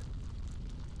god.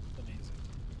 Amazing.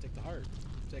 Take the heart.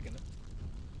 I'm taking it.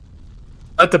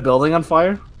 Light the building on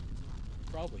fire?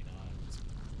 Probably not.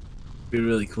 Be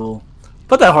really cool.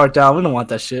 Put that heart down. We don't want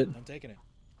that shit. I'm taking it.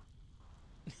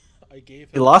 I gave him.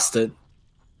 You lost it.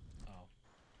 Oh,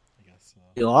 I guess.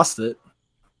 You lost it.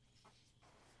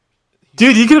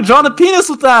 Dude, you could have drawn a penis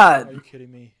with that. Are you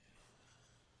kidding me?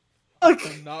 Look,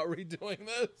 I'm not redoing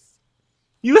this.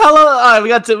 you hello. All right, we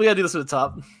got to do this at the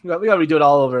top. We got to redo it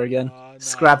all over again. No,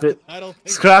 Scrap it. I don't think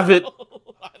Scrap so. it.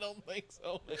 I don't think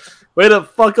so, man. Way to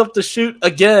fuck up the shoot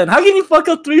again. How can you fuck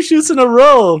up 3 shoots in a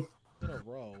row? In a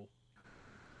row.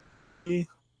 Yeah.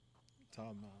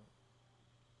 Time out.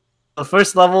 The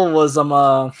first level was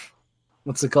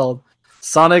what's it called?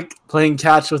 Sonic playing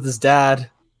catch with his dad.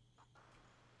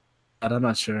 I'm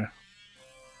not sure.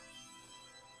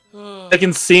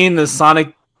 Second scene is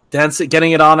Sonic dancing,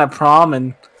 getting it on at prom,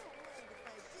 and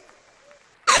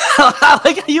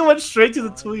like how you went straight to the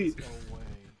tweet. No way.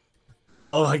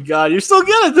 Oh my god, you're so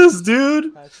good at this,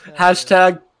 dude.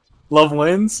 Hashtag love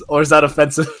wins, or is that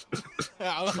offensive?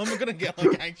 I'm gonna get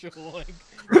like actual like.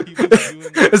 People doing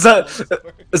Is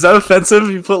that offensive? If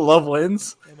you put love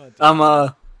wins.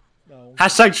 No.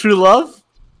 Hashtag true love.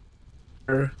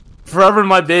 Or forever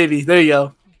my baby. There you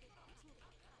go.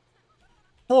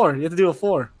 4. You have to do a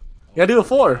 4. You gotta do a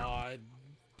 4. God.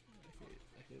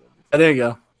 There you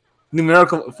go.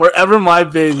 Numerical. Forever my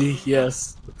baby.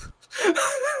 Yes.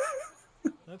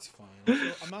 That's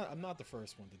fine. I'm not the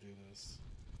first one to do this.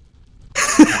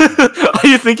 Are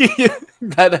you thinking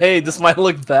that, hey, this might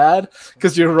look bad?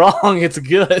 Because you're wrong, it's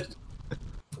good.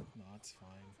 No, it's fine.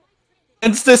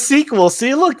 It's the sequel.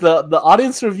 See, look, the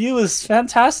audience review is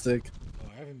fantastic. Oh,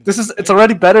 I haven't been This is, I it's haven't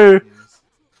already been better confused.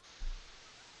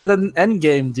 than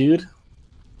Endgame, dude.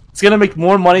 It's gonna make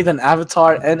more money than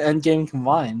Avatar and Endgame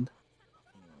combined.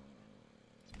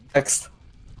 Next.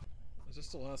 Is this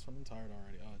the last one? I'm tired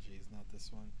already. Oh, jeez, not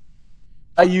this one.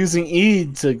 By using E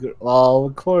to while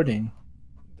recording.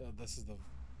 This is the...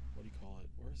 What do you call it?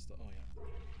 Where's the...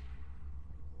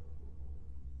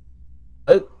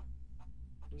 Oh, yeah.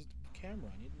 Where's the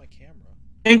camera? I need my camera.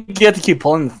 I think you have to keep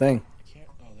pulling the thing. I can't...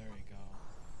 Oh, there you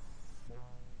go.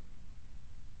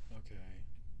 Okay.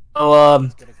 Oh,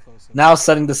 Let's get a close-up. now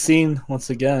setting the scene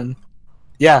once again.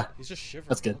 Yeah, He's just shivering.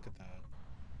 That's good. Look at that.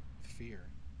 Fear.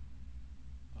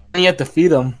 and you have to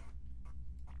feed him.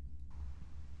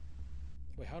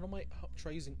 Wait, how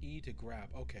try using E to grab?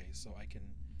 Okay, so I can...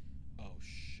 Oh,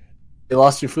 shit. You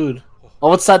lost your food. Oh,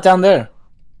 what's that down there?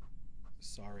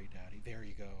 Sorry, Daddy. There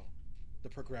you go. The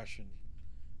progression.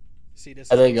 See, this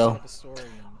There is you go. set up a story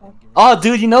and give me- Oh,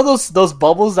 dude, you know those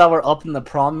bubbles that were up in the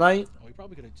prom night? Oh, we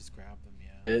probably could have just grabbed them,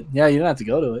 yeah. Yeah, you don't have to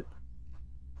go to it.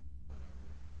 Whatever.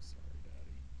 Sorry,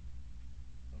 Daddy.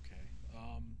 Okay.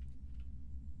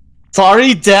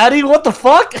 Sorry, Daddy. What the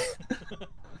fuck?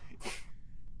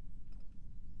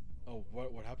 Oh,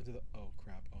 what happened to the... Oh,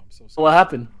 crap. Oh, I'm so sorry. What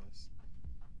happened?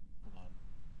 Hold on.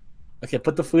 Okay,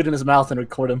 put the food in his mouth and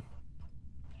record him.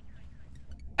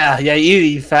 Yeah, eat it,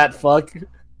 you fat fuck.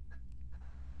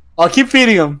 Oh, keep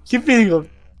feeding him. Keep feeding him.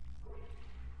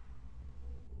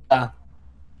 Yeah.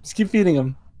 Just keep feeding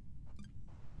him.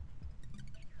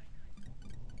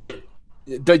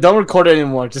 Don't record it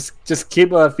anymore. Just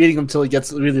keep feeding him till he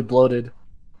gets really bloated.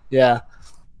 Yeah.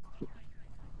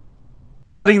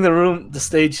 Putting the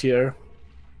stage here.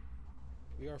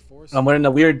 We are forced... We're in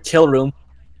a weird kill room.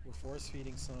 We're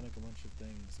force-feeding Sonic a bunch of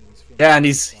things. And he's feeling Yeah, and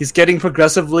he's getting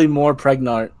progressively more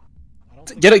pregnant. I don't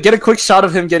think Get a quick shot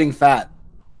of him getting fat.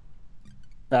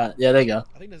 Fat. Yeah, there you go.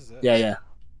 I think this is it. Yeah.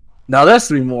 No, there's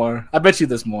 3 more. I bet you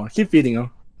there's more. Keep feeding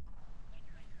him.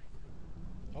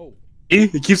 Oh. He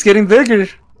keeps getting bigger.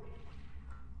 That's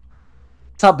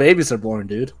how babies are born,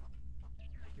 dude.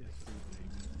 He's a food baby.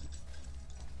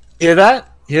 Hear that?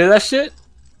 Hear that shit?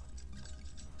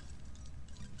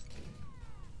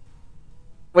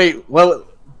 Wait, well,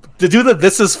 to do the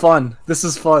this is fun. This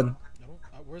is fun. I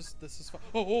don't... where's... This is...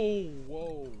 Oh,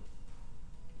 whoa.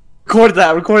 Record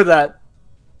that.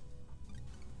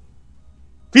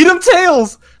 Feed him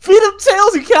tails! Feed him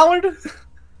tails, you coward! I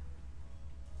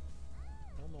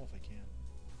don't know if I can.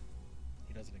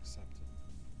 He doesn't accept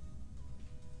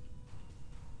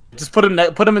it. Just put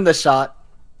him in the shot.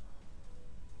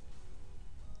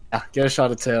 Yeah, get a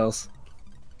shot of tails.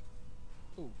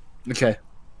 Ooh, Okay.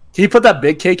 Can you put that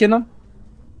big cake in him?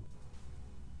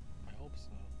 I hope so.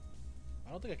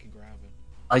 I don't think I can grab it.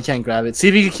 I can't grab it. See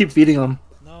if you can keep feeding him.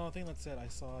 No, I think that's it. I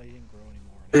saw he didn't grow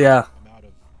anymore. Yeah. I'm out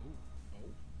of...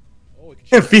 Ooh. Oh, it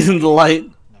can... Feed him the light.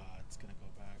 Nah, it's gonna go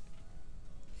back.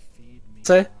 Feed me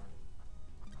Say? more.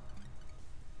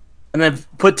 And then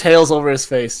put tails over his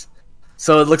face.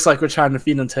 So it looks like we're trying to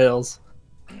feed him tails.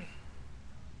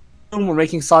 Boom, we're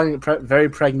making Sonic very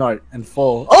pregnant and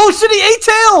full. Oh shit, he ate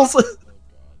tails!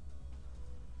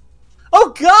 Oh,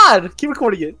 God. Oh god! Keep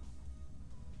recording it.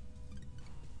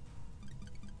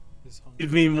 His hunger...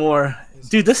 Feed me more. his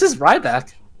Dude, this is hunger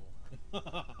Ryback.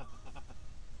 insatiable.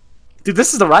 Dude,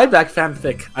 this is the Ryback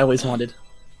fanfic I always wanted.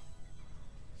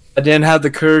 I didn't have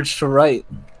the courage to write.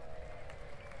 I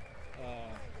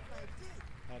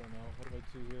don't know. What do I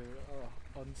do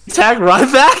here? Tag I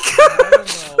Ryback?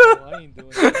 don't know. I ain't doing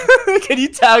that. Can you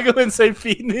tag him and say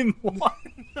feed me more?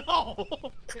 No!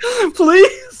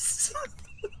 Please?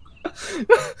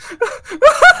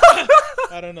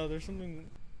 I don't know. There's something...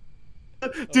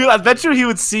 Dude, I bet you he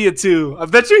would see it too.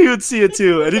 And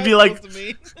he'd be like,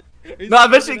 No, I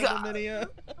bet you-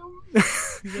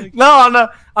 no, I'm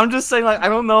not. I'm just saying, like, I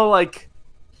don't know, like,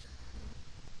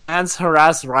 fans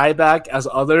harass Ryback as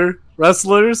other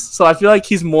wrestlers, so I feel like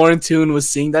he's more in tune with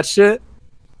seeing that shit.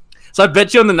 So I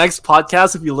bet you on the next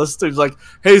podcast, if you listen to it, he's like,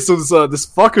 hey, so this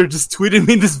fucker just tweeted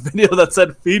me this video that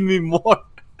said, feed me more.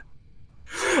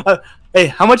 Hey,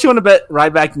 how much you want to bet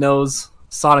Ryback knows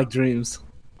Sonic Dreams?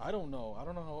 I don't know. I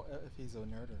don't know if he's a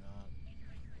nerd or not.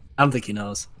 I don't think he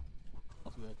knows.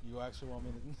 You actually want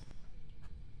me to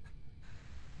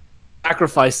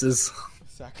Sacrifices.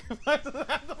 sacrifice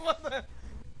that? What the...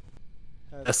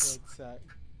 Yes. Sack.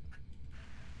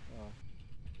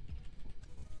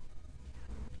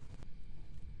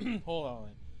 Hold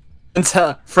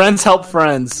on. Friends help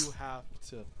friends. You have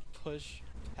to push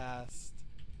past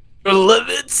Your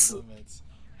limits. Limits.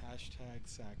 Hashtag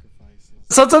sacrifices.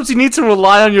 Sometimes you need to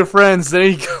rely on your friends. There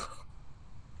you go.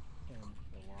 And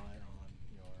rely on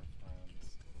your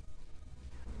friends.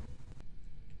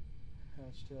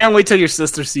 Hashtag, Can't wait till your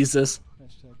sister sees this.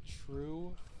 hashtag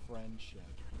true friendship.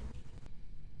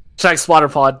 Check Spotter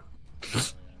Pod.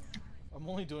 I'm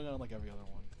only doing it on like every other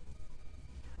one.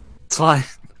 It's fine.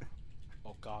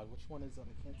 Oh god, which one is that?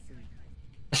 I can't see.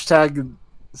 Hashtag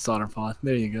Spotter Pod.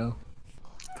 There you go.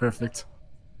 Perfect.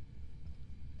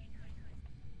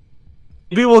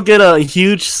 Maybe we'll get a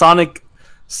huge Sonic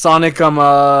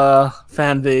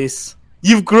fan base.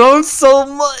 You've grown so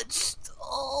much.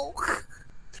 Oh.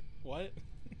 What?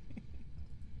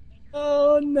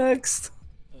 Oh, next.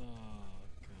 Oh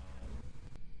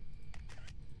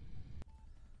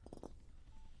god.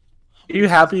 Are you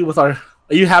happy with our?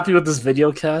 Are you happy with this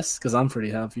video cast? Because I'm pretty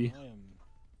happy. I'm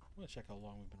gonna check how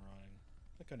long we've been running.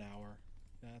 Like an hour.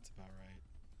 That's about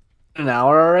right. An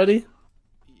hour already?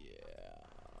 Yeah.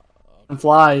 Time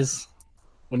flies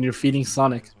when you're feeding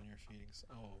Sonic. When you're feeding.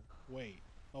 Oh wait.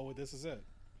 Oh, this is it.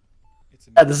 It's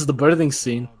a Yeah, this is the birthing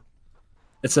scene.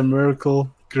 It's a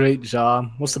miracle. Great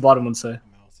job. What's the bottom one say? The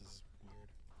mouse is weird.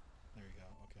 There you go.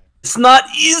 Okay. It's not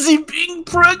easy being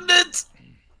pregnant.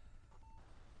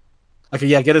 Okay,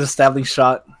 yeah, get an establishing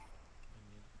shot.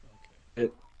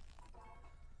 Okay.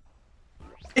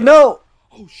 Hey, no,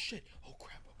 Oh shit! Oh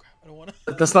crap! Oh crap! I don't wanna.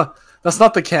 that's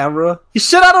not the camera. He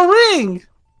shit out a ring.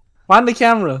 Find the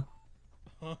camera.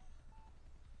 Huh?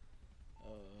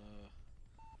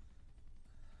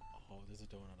 Oh, there's a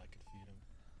donut I could feed him.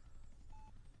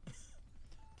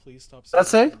 Please stop. That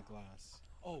say? The glass.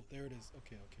 Oh, there it is.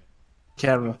 Okay, okay. I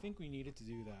Camera. think we needed to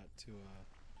do that to. Oh,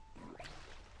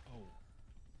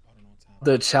 I don't know what's happening.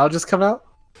 The chow just come out.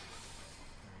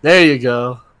 There you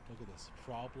go. Look at this.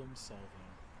 Problem solving.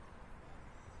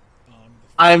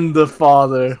 I'm the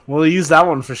father. We'll use that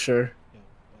one for sure. Yeah,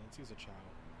 let's use a chow.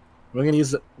 We're gonna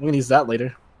use that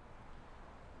later.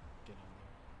 Get on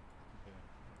there. Okay.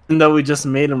 Even though we just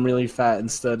made him really fat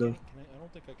instead of. I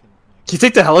don't think I can. Like, Can you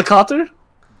take the helicopter?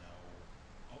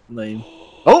 no. Lame.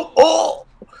 Oh!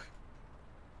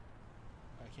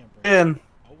 I can't bring In.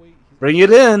 Oh wait. Bring it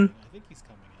in. I think he's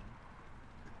coming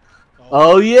in.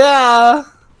 Oh yeah!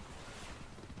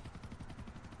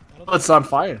 I don't Oh, it's think I on can-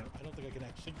 fire. I don't think I can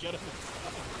actually get him inside.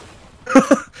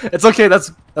 It's okay.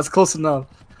 That's close enough.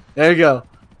 There you go.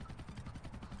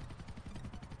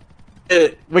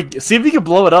 Wait, see if you can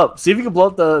blow it up. See if you can blow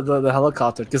up the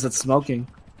helicopter because it's smoking.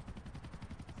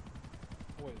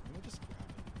 Oh, wait, let me just grab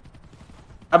it.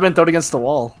 I've been thrown against the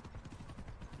wall.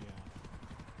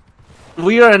 Yeah.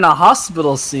 We are in a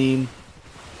hospital scene.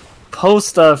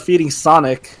 Post feeding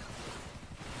Sonic.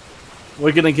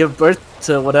 We're gonna give birth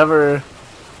to whatever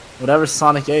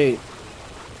Sonic ate.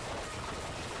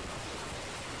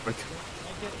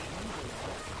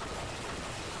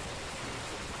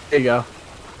 There you go.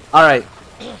 All right.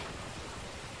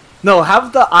 No,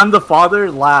 have the "I'm the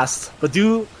father" last, but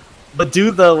do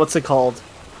the what's it called?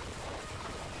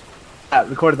 Yeah,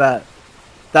 record that.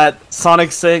 That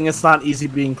Sonic saying it's not easy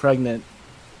being pregnant.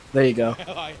 There you go. I have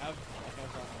that one.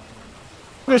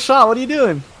 Good shot. What are you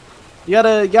doing? You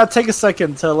gotta take a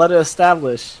second to let it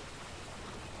establish.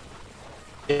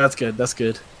 Yeah, that's good. That's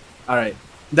good. All right.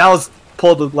 That was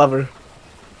pull the lever.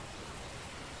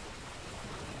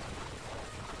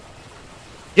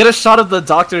 Get a shot of the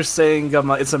doctor saying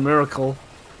it's a miracle.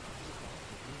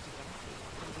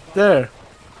 There.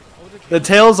 Oh, The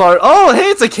tails are. Oh,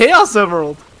 hey, it's a Chaos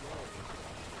Emerald.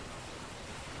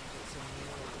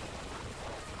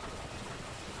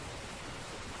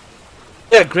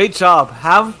 Yeah, great job.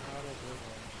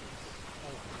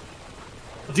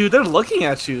 Dude, they're looking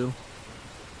at you.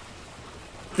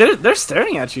 They're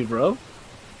staring at you, bro.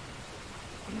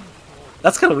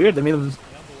 That's kind of weird. They made them.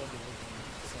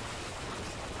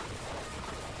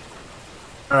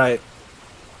 All right.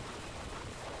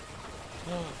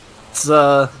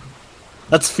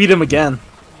 Let's feed him again.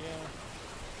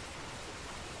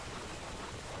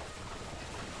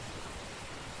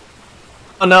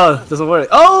 Oh no, it doesn't work.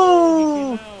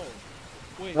 Oh!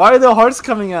 Why are the hearts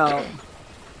coming out?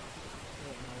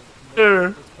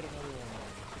 Sure.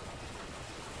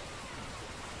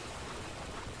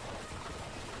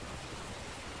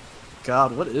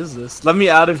 God, what is this? Let me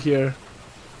out of here.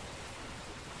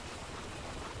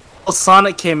 Oh,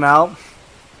 Sonic came out.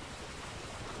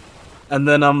 And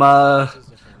then yeah.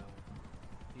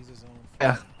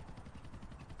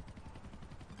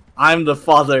 I'm the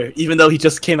father, even though he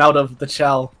just came out of the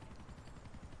chow.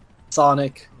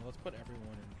 Sonic. Well, let's put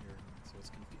everyone in here, so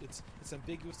it's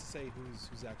ambiguous to say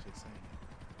who's actually saying it.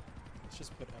 Let's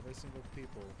just put every single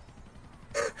people.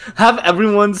 Have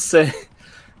everyone say,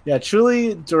 yeah,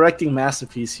 truly directing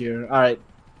masterpiece here. All right,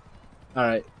 all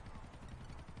right.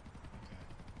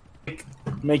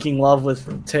 Making love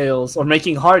with Tails or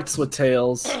making hearts with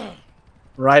Tails.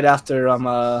 Right after Asian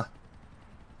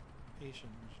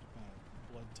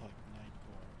blood type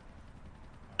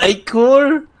Nightcore.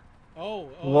 Nightcore. Oh,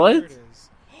 here What? it is.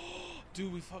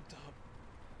 Dude, we fucked up.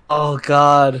 Oh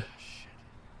God, Shit.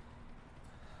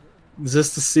 is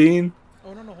this the scene?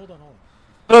 Oh no, hold on.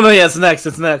 Oh no, yeah, it's next.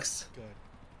 It's next.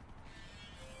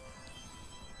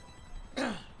 Good.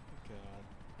 God.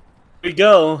 Here we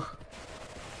go.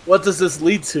 What does this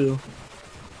lead to?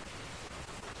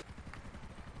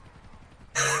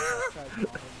 I don't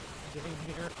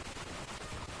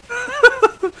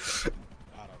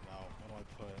know. What do I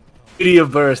put? Oh. Beauty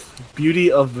of birth.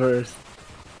 Beauty of birth.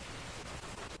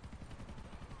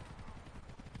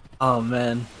 Oh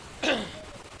man.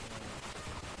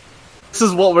 This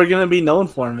is what we're gonna be known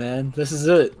for, man. This is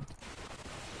it.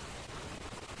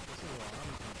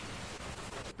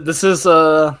 This is This is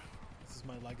This is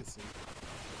my legacy.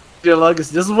 your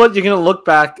legacy. This is what you're gonna look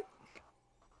back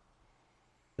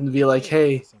and be like,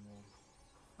 hey,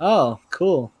 oh,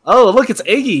 cool. Oh, look, it's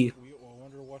Iggy. I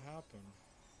wonder what happened.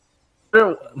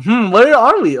 Where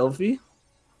are we, Ophi? I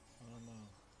don't know.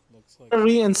 Looks like. Where are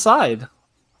we inside?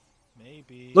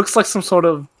 Maybe. Looks like some sort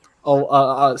of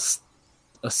a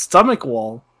stomach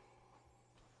wall.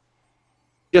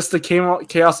 Guess the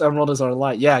Chaos Emerald is our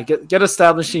light. Yeah, get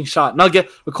establishing shot. No,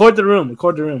 record the room.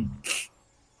 Record the room.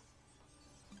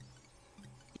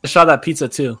 I shot that pizza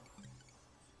too.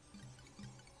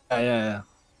 Yeah.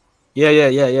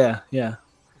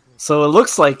 So it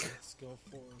looks like. Let's go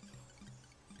forth.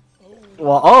 Oh.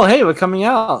 Well, oh hey, we're coming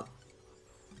out.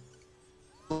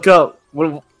 Look up.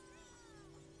 What?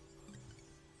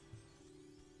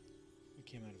 We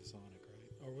came out of Sonic,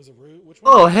 right? Or was it Rouge? Which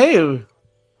one? Oh hey.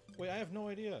 Wait, I have no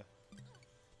idea. I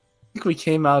think we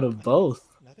came out of both.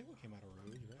 I think we came out of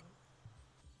Rouge, right?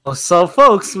 Oh, so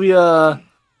folks, we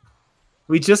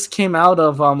just came out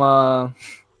of Oh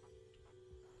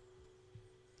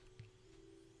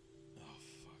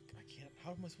fuck! I can't.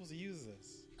 How am I supposed to use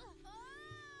this?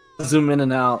 zoom in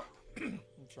and out. I'm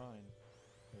trying.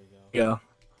 There you go. Yeah.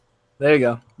 There you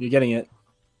go. You're getting it.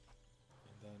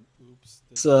 And then, oops.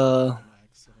 This It's, was an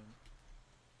accident.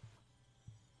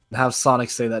 Have Sonic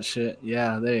say that shit.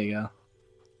 Yeah, there you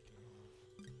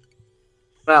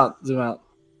go. Zoom out.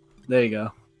 There you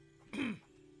go.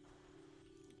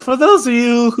 For those of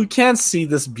you who can't see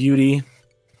this beauty,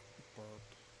 Burp.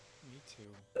 Me too.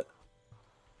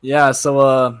 yeah,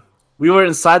 so we were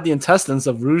inside the intestines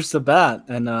of Rouge the Bat,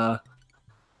 and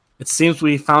it seems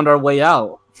we found our way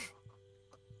out.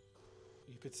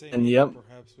 You could say And yep.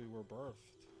 perhaps we were birthed.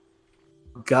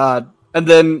 God. And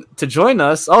then to join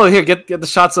us, oh here, get the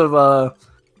shots of what's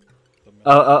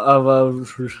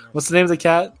the name of the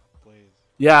cat? Blaze.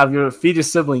 Yeah, feed your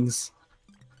siblings.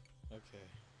 Okay.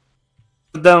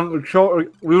 Then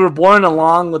we were born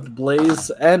along with Blaze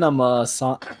and not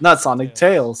Sonic,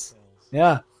 Tails.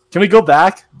 Yeah. Can we go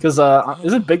back? Because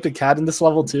isn't Big the Cat in this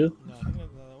level too? No, I think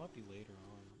that might be later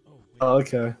on. Oh, wait. Oh,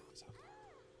 okay. I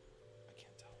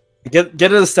can't tell.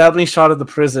 Get an establishing shot of the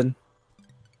prison.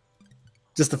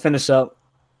 Just to finish up.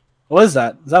 What is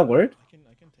that? Is that word? I can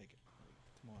take it.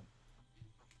 Come on.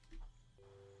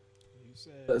 You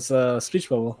said It's a speech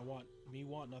bubble. I want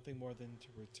nothing more than to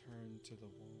return to the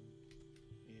womb.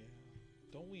 Yeah.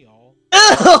 Don't we all?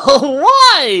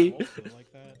 Why? All feel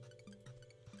like that?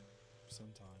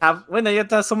 Sometimes. When I get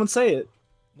to have someone say it.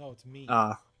 No, it's me.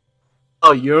 Oh,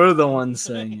 you're the one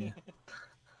saying it.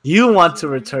 You want to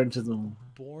return to the womb.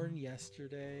 Born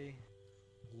yesterday.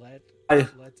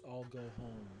 Let's all go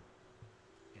home.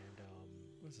 And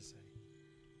what does it say?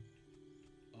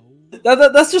 Oh.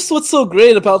 That's just what's so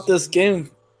great about this game.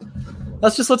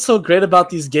 That's just what's so great about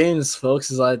these games,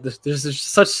 folks. Is like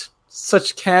there's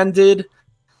such candid,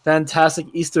 fantastic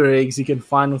Easter eggs you can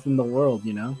find within the world.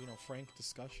 You know. Frank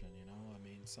discussion. I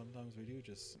mean, sometimes we do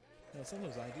just.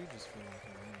 Sometimes I do just feel like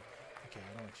okay,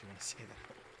 I don't actually want to say that.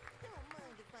 Don't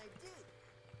mind if I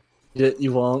do.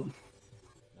 You won't. No,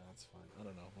 that's fine. I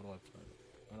don't know. What do I put?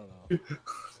 I don't know.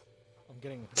 I'm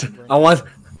getting. I want.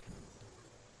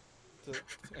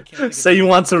 I can't Say you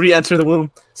want to re-enter the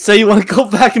womb. Say you want to go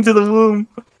back into the womb.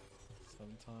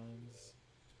 Sometimes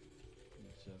you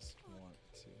just want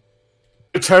to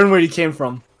return where you came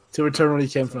from. To return where you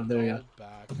came from. There you go.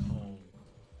 Back home.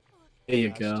 There you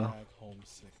go.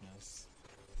 Homesickness.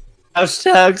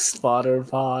 Hashtag spotter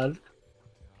pod.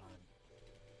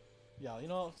 Yeah,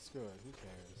 screw it. Who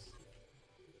cares?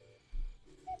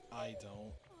 I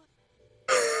don't.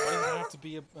 Why does it have to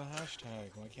be a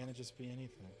hashtag? Why can't it just be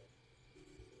anything?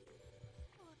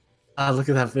 Ah, look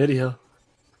at that video.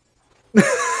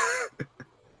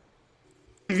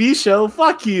 TV show,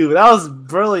 fuck you. That was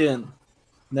brilliant.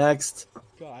 Next,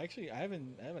 God, I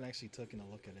haven't actually taken a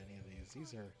look at any of these.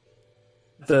 These are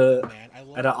the man. I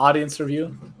at an audience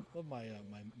review. love my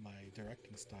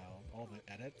directing style. All the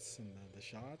edits and the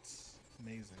shots,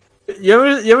 amazing. You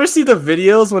ever see the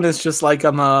videos when it's just like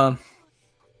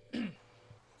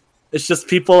it's just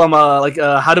people like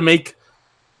how to make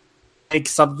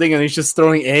something and he's just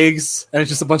throwing eggs and it's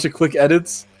just a bunch of quick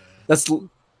edits. That's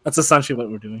essentially what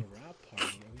we're doing. The rap party.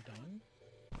 Are we done?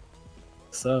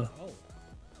 So, Oh.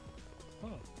 Huh.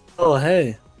 oh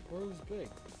hey, Where was Big?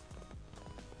 I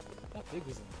thought Big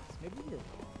was in this. Maybe we were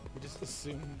wrong. We just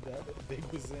assumed that Big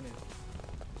was in it.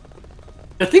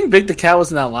 I think Big the Cat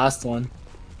was in that last one.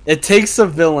 It takes a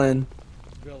villain.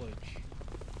 Village.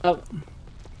 Oh.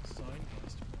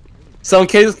 Signcaster. So in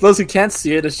case those who can't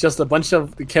see it, it's just a bunch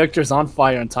of the characters on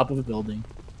fire on top of a building.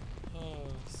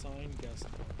 Sign guest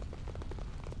book.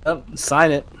 Oh,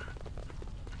 sign it.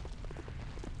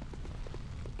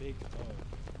 Big O.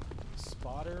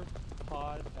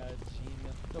 Spotterpod at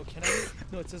Gmail. No, can I?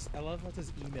 No, it says. I love how it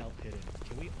says email hidden.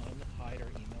 Can we unhide our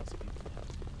emails so people know?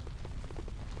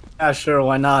 Yeah, sure,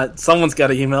 why not? Someone's got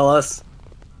to email us.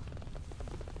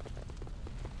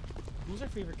 Who's our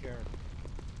favorite character?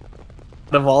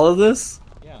 Out of all of this,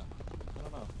 Yeah, I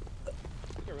don't know. I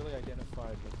think I really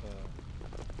identified with.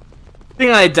 I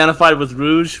think I identified with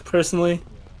Rouge personally. Yeah.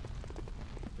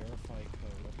 Verify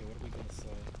code. Okay, what are we gonna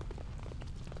say?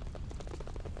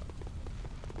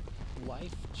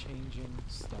 Life-changing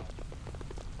stuff.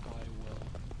 I will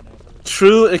never.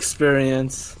 True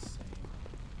experience. Same.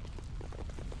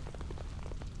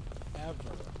 Ever.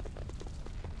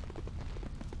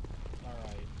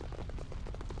 Alright.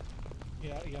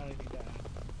 Yeah, you got anything to add?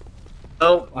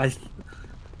 Oh, I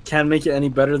can't make it any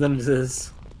better than it is.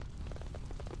 Jesus.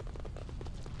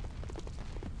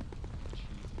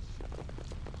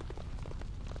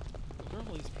 Who are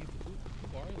all these people?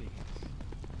 Who are these?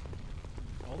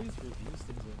 All these reviews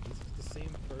things are this is the same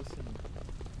person.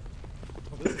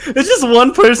 Oh, this is It's just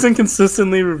one person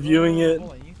consistently reviewing it.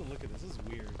 Hold on, you need to look at this. This is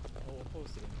weird. Oh, we'll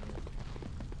post it in here.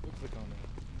 We'll click on that.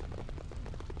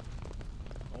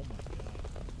 Oh my god.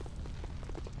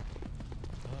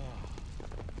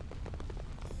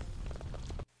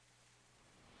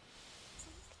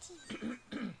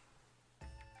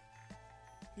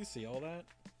 You see all that?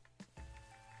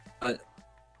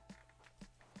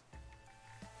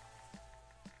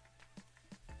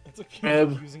 It's okay.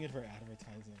 Crib. Using it for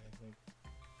advertising, I think.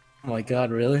 Oh my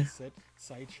god, really?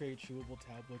 Citrate chewable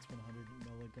tablets, 100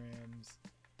 milligrams.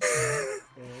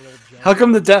 Oral gel. How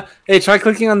come the hey, try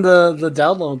clicking on the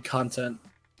download content.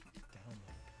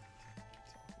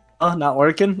 Oh, not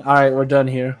working? Alright, we're done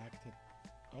here.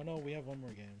 Oh no, we have one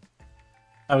more game.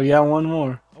 Oh, we got one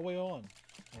more. Oh wait, hold on.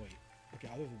 Oh wait. Okay,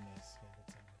 other than this, yeah,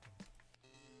 that's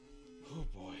oh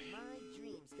boy.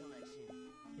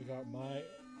 We got my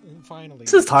finally.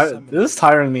 This is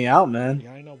tiring me out, man.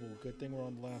 Yeah, I know, but good thing we're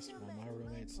on the last one. My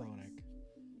roommate Sonic.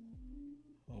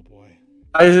 Oh boy.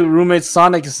 My roommate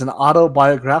Sonic is an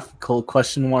autobiographical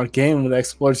game that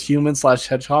explores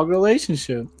human/hedgehog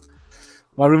relationship.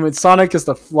 My roommate Sonic is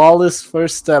the flawless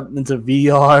first step into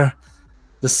VR.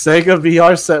 The Sega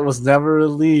VR set was never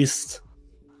released,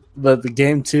 but the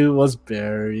game 2 was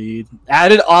buried.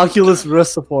 Added Oculus Rift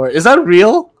support. Is that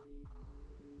real?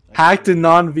 Hacked in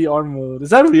non-VR mode. Is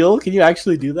that real? Can you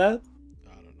actually do that?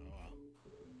 I don't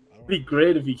know. It'd be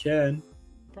great if you can.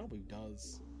 Probably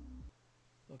does.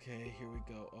 Okay, here we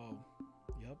go. Oh,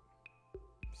 yep.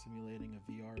 Simulating a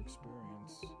VR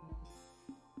experience.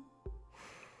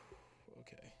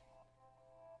 Okay.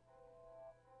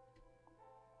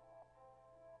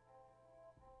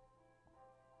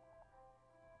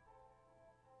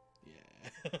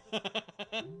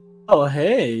 Yeah. Oh,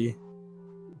 hey.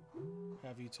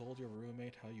 Have you told your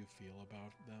roommate how you feel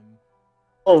about them?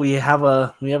 Oh, we have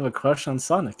a crush on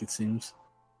Sonic, it seems.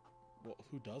 Well,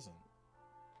 who doesn't?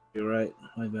 You're right.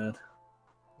 My bad. Look at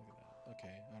that.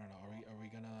 Okay, I don't know. Are we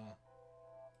gonna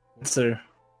Answer.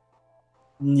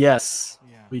 Yes,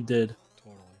 Yeah. we did.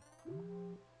 Totally.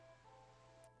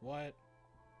 What?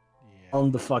 Yeah. Tell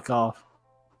him the fuck off.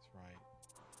 That's right.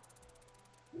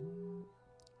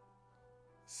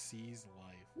 Seize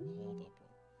life. Hold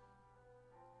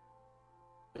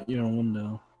up. Your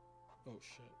window. Oh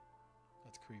shit.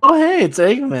 That's creepy. Oh, hey, it's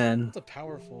Eggman. That's a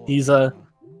powerful. He's or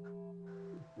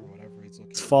whatever he's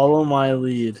looking. Follow my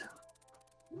lead. Give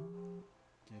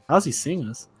How's he him seeing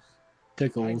us?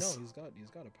 tickles. I know Tickles. he's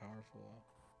got a powerful.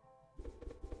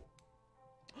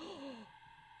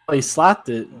 Oh, he slapped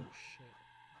it. Oh shit.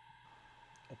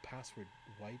 A password.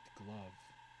 White glove.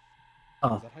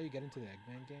 Oh, Is that how you get into the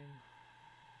Eggman game?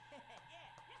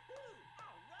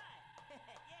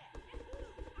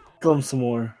 kill him some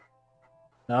more.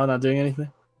 No, not doing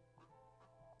anything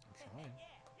I'm trying.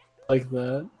 like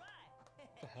that.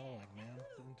 What the hell, Eggman?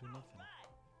 Didn't do nothing.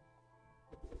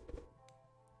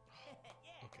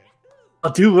 Okay.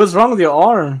 Oh, dude, what's wrong with your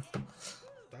arm?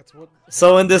 That's what.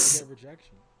 So in you this get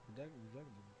rejection.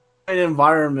 Rejected.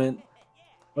 environment,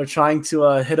 we're trying to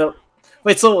hit up.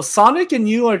 Wait, so Sonic and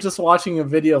you are just watching a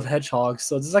video of hedgehogs.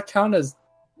 So does that count as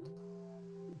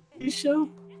a show?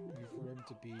 For him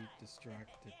to be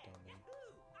distracted, dummy.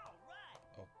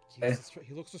 Oh, Okay.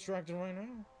 he looks distracted right now.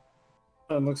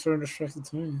 Oh, it looks very distracted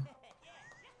to me.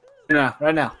 Yeah,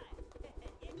 right now.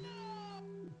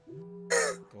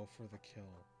 Go for the kill.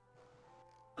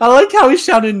 I like how he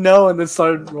shouted no and then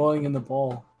started rolling in the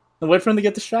ball. And wait for him to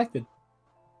get distracted.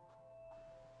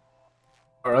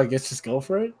 Or I guess just go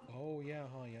for it. Oh yeah,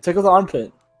 huh? Yeah. Tickle the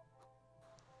armpit.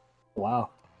 Wow.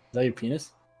 Is that your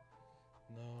penis?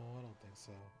 No, I don't think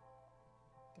so.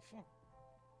 The fuck?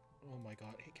 Oh my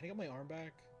god. Hey, can I get my arm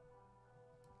back?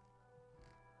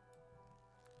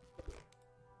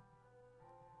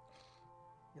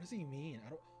 What does he mean? I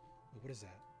don't. Wait, what is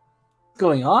that? What's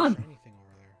going on? Shiny thing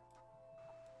over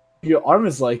there. Your arm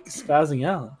is like spazzing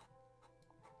out.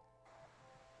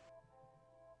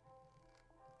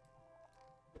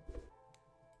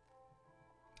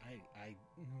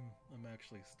 I'm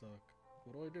actually stuck.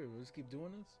 What do I do? Just keep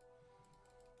doing this?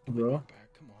 Bro.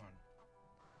 Back. Come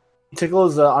on. Tickle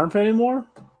his armpit anymore?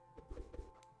 Yeah,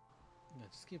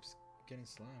 it just keeps getting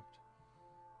slapped.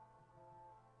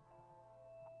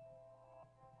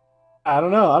 I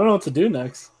don't know. I don't know what to do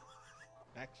next.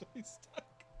 Actually stuck.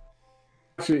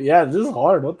 Actually, yeah, this is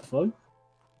hard. What the fuck? Do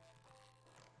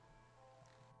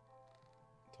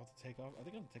I have to take off? I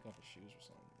think I have to take off his shoes or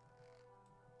something.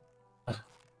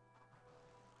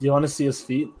 Do you want to see his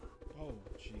feet? Oh,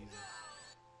 Jesus.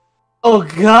 Oh,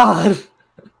 God.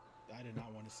 I did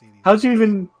not want to see these. How'd you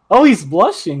even... Oh, he's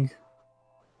blushing.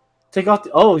 Take off the...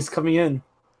 Oh, he's coming in.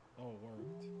 Oh, it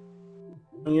worked.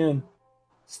 Coming in.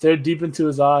 Stare deep into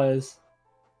his eyes.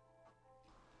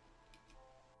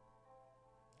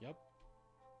 Yep.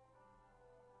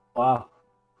 Wow.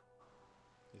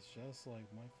 It's just like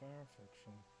my fan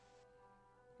fiction.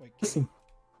 Wait, Listen. do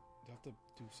you have to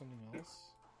do something else?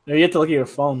 No, you have to look at your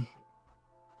phone.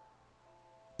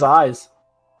 His eyes.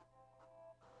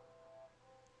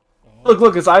 Oh.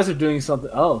 Look, his eyes are doing something.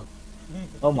 Oh.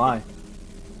 Oh, my.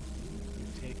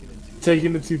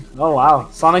 Taking it to... Oh, wow.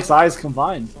 Sonic's eyes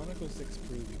combined. Sonic 06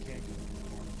 proved you can't go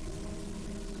far.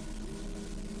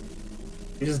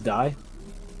 You just die?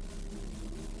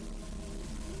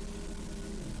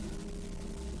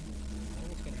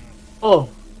 What's gonna happen? Oh.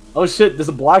 Oh, shit. There's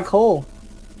a black hole.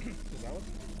 Is that what?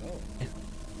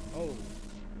 Oh.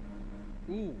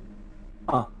 Oh. Ooh.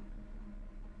 Huh.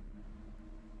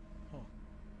 Huh.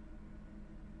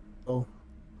 Oh.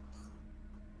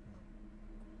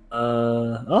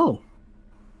 Oh.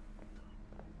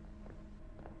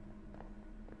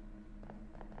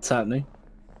 What's happening?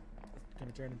 It's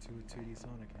gonna turn into a 2D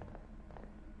Sonic now.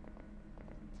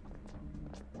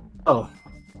 Oh. Oh,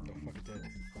 fuck, it did.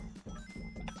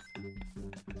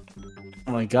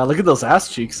 Oh my god, look at those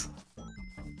ass cheeks. Oh,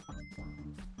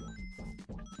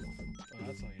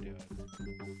 that's how you do it.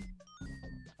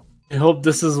 I hope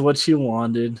this is what you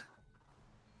wanted.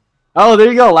 Oh, there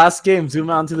you go. Last game. Zoom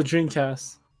out to the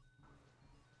Dreamcast.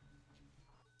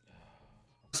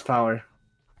 Power.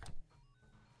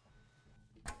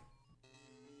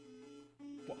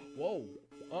 Whoa.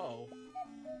 Uh-oh.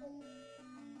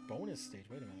 Bonus stage.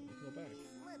 Wait a minute. We can go back.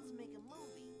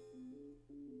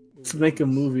 Let's make a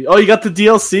movie. Oh, you got the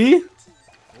DLC? You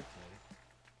Hopefully.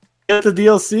 got the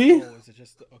DLC? Oh, is it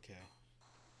just... Okay.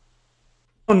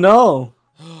 Oh, no.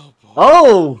 Oh, boy.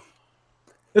 Oh!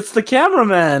 It's the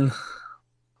cameraman.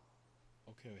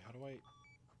 Okay, wait, how do I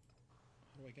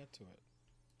get to it?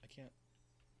 I can't...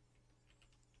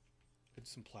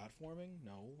 It's some platforming?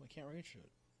 No, I can't reach it.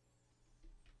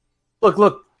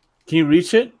 Look. Can you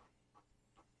reach it?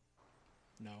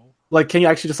 No. Like, can you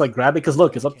actually just, like, grab it? Because,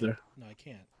 look, it's up there. No, I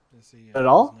can't. See, At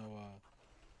all?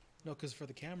 No, because for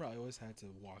the camera, I always had to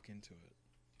walk into it.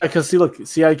 Because, see, look.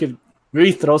 See how you could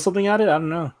really throw something at it? I don't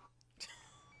know.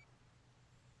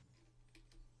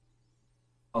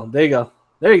 Oh, there you go.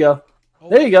 There you go. Oh,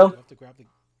 There you go. I have to grab the...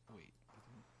 Wait.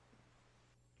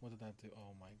 What did that do?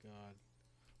 Oh, my God.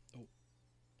 Oh.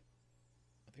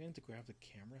 I think I need to grab the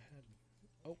camera head.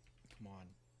 Oh, come on.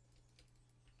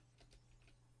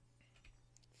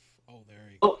 Oh, there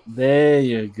you go. Oh, there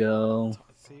you go.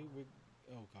 See,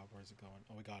 oh God, where's it going?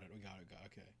 Oh, we got it.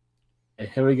 Okay.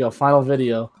 Okay, here we go. Final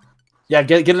video. Yeah,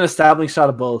 get an establishing shot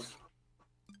of both.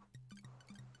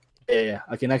 Yeah.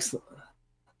 Okay, next.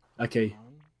 Okay.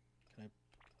 Can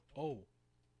I? Oh.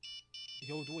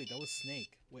 Yo, wait, that was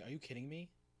Snake. Wait, are you kidding me?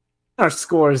 Our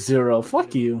score is 0.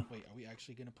 Fuck you. Wait, are we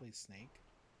actually gonna play Snake?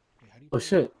 Wait, how do you Oh play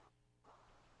shit.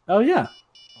 Oh yeah.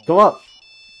 Oh, Go up.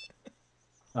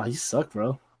 Oh, you suck,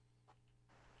 bro.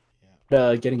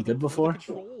 Yeah. Getting good before?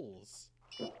 Controls.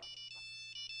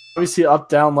 We see up,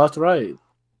 down, left, right.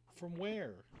 From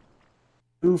where?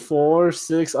 2, 4,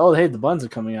 6. Oh, hey, the buttons are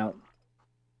coming out.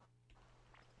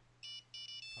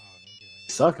 Oh, You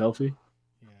suck, Elfie.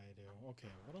 Yeah, I do. Okay,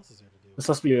 what else is there to do? This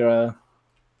must be your.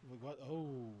 Wait, what?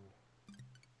 Oh,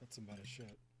 that's some better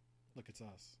shit. Look, it's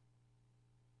us.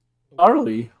 Oh, Are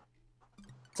we?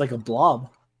 It's like a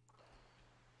blob.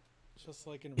 just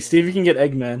like in. Hey, Steve, you can get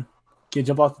Eggman. Can you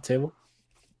jump off the table?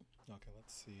 Okay,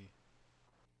 let's see.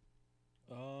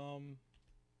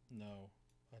 No,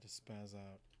 I just spaz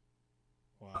out.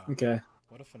 Wow. Okay.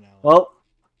 What a finale. Well,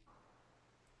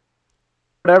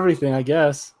 record everything, I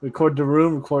guess. Record the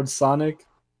room, record Sonic.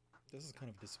 This is kind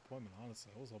of a disappointment,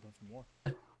 honestly. I was hoping for more.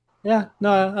 Yeah,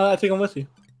 no, I think I'm with you.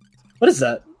 What is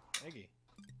that? Eggy.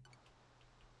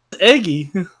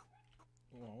 Eggy. Oh, I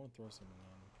want to throw something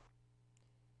on him.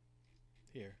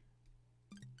 Here.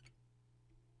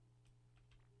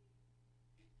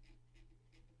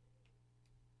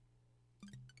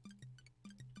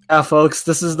 Yeah, folks,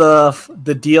 this is the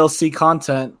DLC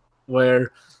content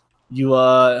where you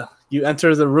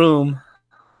enter the room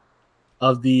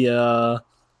of the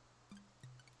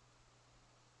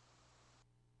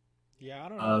Yeah, I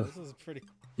don't know. This is pretty.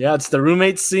 Yeah, it's the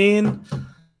roommate scene.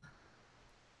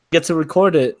 Get to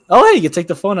record it. Oh, hey, you can take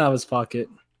the phone out of his pocket.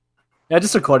 Yeah,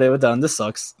 just record it. We're done. This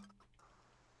sucks.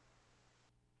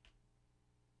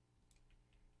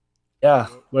 Yeah,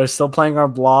 we're still playing our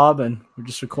blob and we're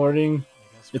just recording.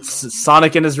 It's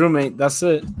Sonic and his roommate. That's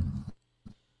it.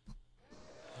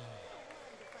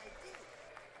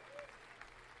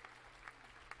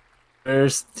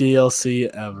 First DLC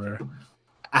ever.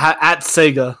 At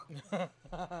Sega.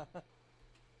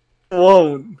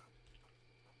 Whoa.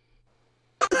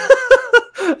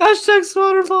 Hashtag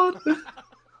Spawnerpod.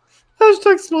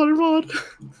 Hashtag Spawnerpod.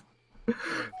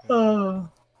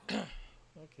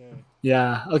 Okay.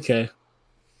 Yeah, okay.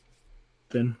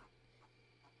 Then.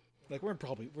 Like, we're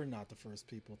not the first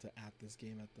people to at this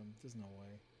game at them. There's no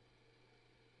way.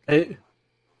 Hey.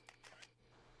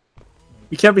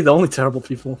 You can't be the only terrible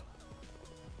people.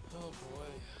 Oh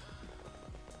boy.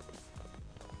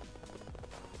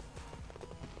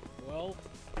 Well.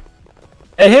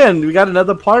 Hey, and we got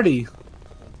another party.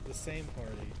 The same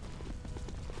party.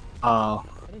 Oh. I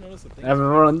didn't notice the things.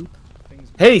 Everyone.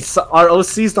 Hey, so our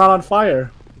OC's not on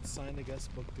fire. You can sign the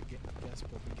guest book again.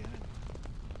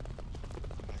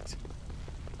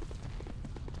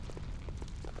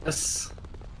 Yes.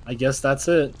 I guess that's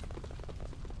it.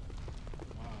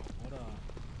 Wow,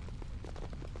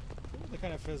 what they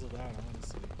kind of fizzled out,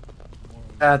 honestly.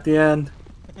 At the end.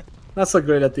 Not so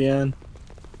great at the end.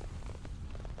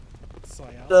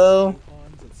 Cyal So.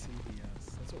 coupons at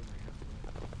CVS. That's what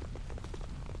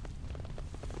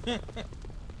we're here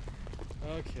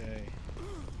for. Okay.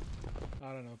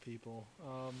 I don't know, people.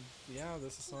 Yeah,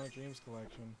 this is Sonic Dreams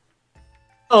Collection.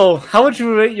 Oh, how would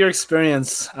you rate your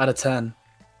experience out of 10?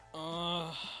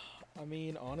 I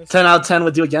mean, honestly... 10 out of 10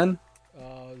 would do again?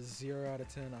 0 out of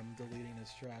 10, I'm deleting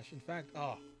this trash. In fact,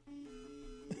 I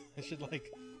should,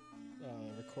 like,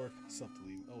 record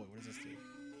self-delete. Oh, wait, what does this do?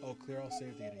 Oh, clear all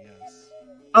save data, yes.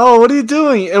 Oh, what are you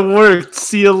doing? It worked.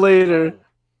 See you later. Oh,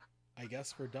 I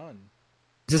guess we're done.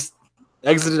 Just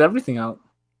exited everything out.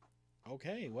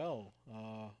 Okay, well,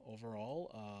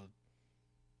 overall,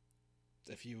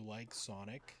 if you like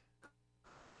Sonic...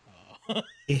 I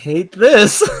hate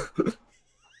this.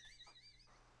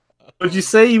 Would you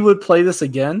say you would play this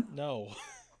again? No.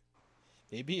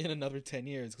 Maybe in another 10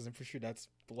 years, because I'm pretty sure that's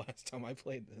the last time I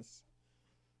played this.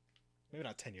 Maybe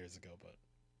not 10 years ago, but...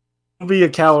 Don't be a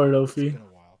coward, Ophi. It's been a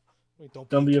while. Wait,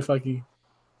 don't be a fucking...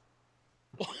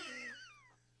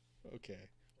 Okay.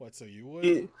 What, so you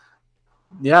would?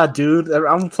 Yeah, dude.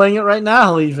 I'm playing it right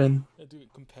now, even. Yeah,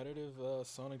 dude, competitive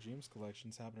Sonic Dreams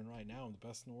collection's happening right now. I'm the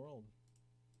best in the world.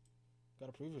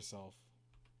 Gotta prove yourself.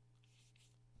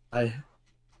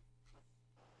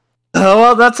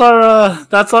 Well,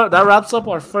 that wraps up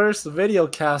our first video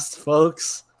cast,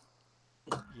 folks.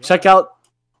 Yeah. Check out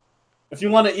if you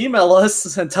want to email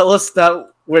us and tell us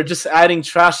that we're just adding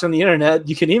trash on the internet.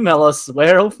 You can email us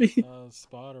where, Ophi?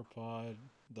 Spotterpod,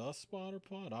 the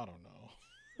Spotterpod. I don't know.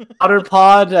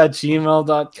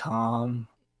 Spotterpod@gmail.com.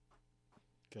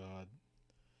 God.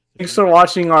 Thanks for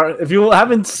watching our. If you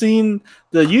haven't seen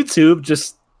the YouTube,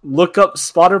 just look up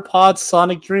Spotter Pod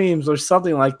Sonic Dreams or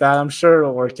something like that. I'm sure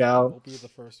it'll work out. We'll be the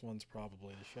first ones probably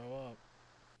to show up.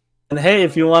 And hey,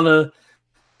 if you wanna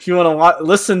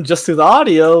listen just to the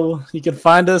audio, you can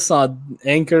find us on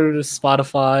Anchor,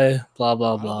 Spotify, blah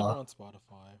blah I don't think blah. we're on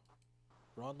Spotify.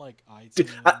 We're on like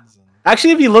iTunes.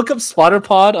 Actually, if you look up Spotter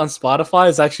Pod on Spotify,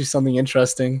 it's actually something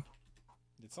interesting.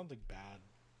 It's something bad.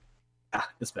 Ah,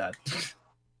 it's bad.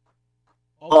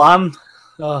 Oh,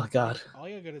 Oh god. all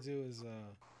you gotta do is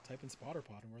type in Spotter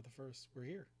Pod and we're the first. We're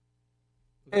here.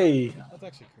 Hey, That's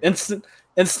actually crazy.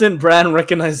 instant brand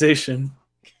recognition.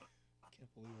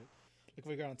 Can't believe it. Look,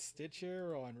 we got on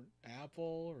Stitcher, on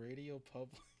Apple, Radio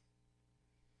Public.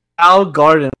 Al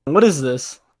Garden. What is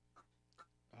this?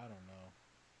 I don't know.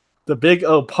 The Big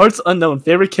O. Parts unknown.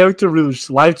 Favorite character Rouge.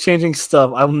 Life changing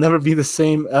stuff. I will never be the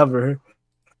same ever.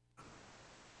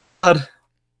 God.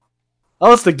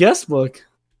 Oh, it's the guest book.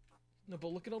 No, but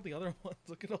look at all the other ones.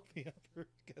 Look at all the other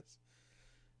guests.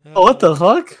 Oh, what the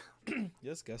fuck?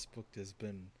 This guest book has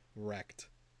been wrecked.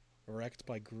 Wrecked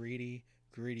by greedy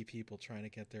people trying to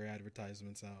get their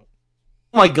advertisements out.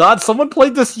 Oh my god, someone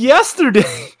played this yesterday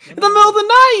in the middle of the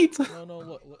night.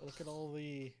 No, look at all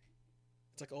the.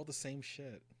 It's like all the same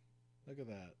shit. Look at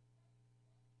that.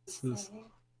 This is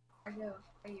Are you?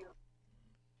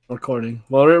 recording.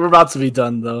 Well, we're about to be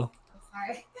done though.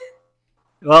 Sorry.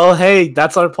 Well, hey,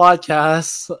 that's our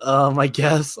podcast, I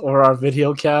guess, or our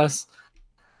video cast.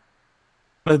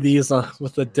 One of these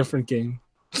with a different game.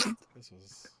 This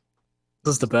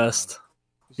is the best.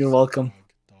 This You're is welcome.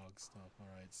 Dog stuff. All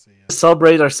right, see ya.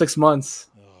 Celebrate our 6 months.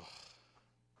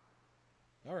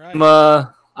 All right.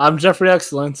 I'm Jeffrey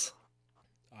Excellence.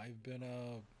 I've been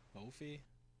Ophi.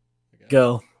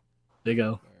 Go. There you go.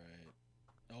 All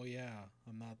right. Oh yeah,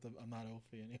 I'm not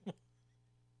Ophi anymore.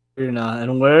 You're not.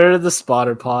 And we're the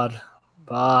Spotter Pod.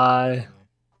 Bye. Yeah.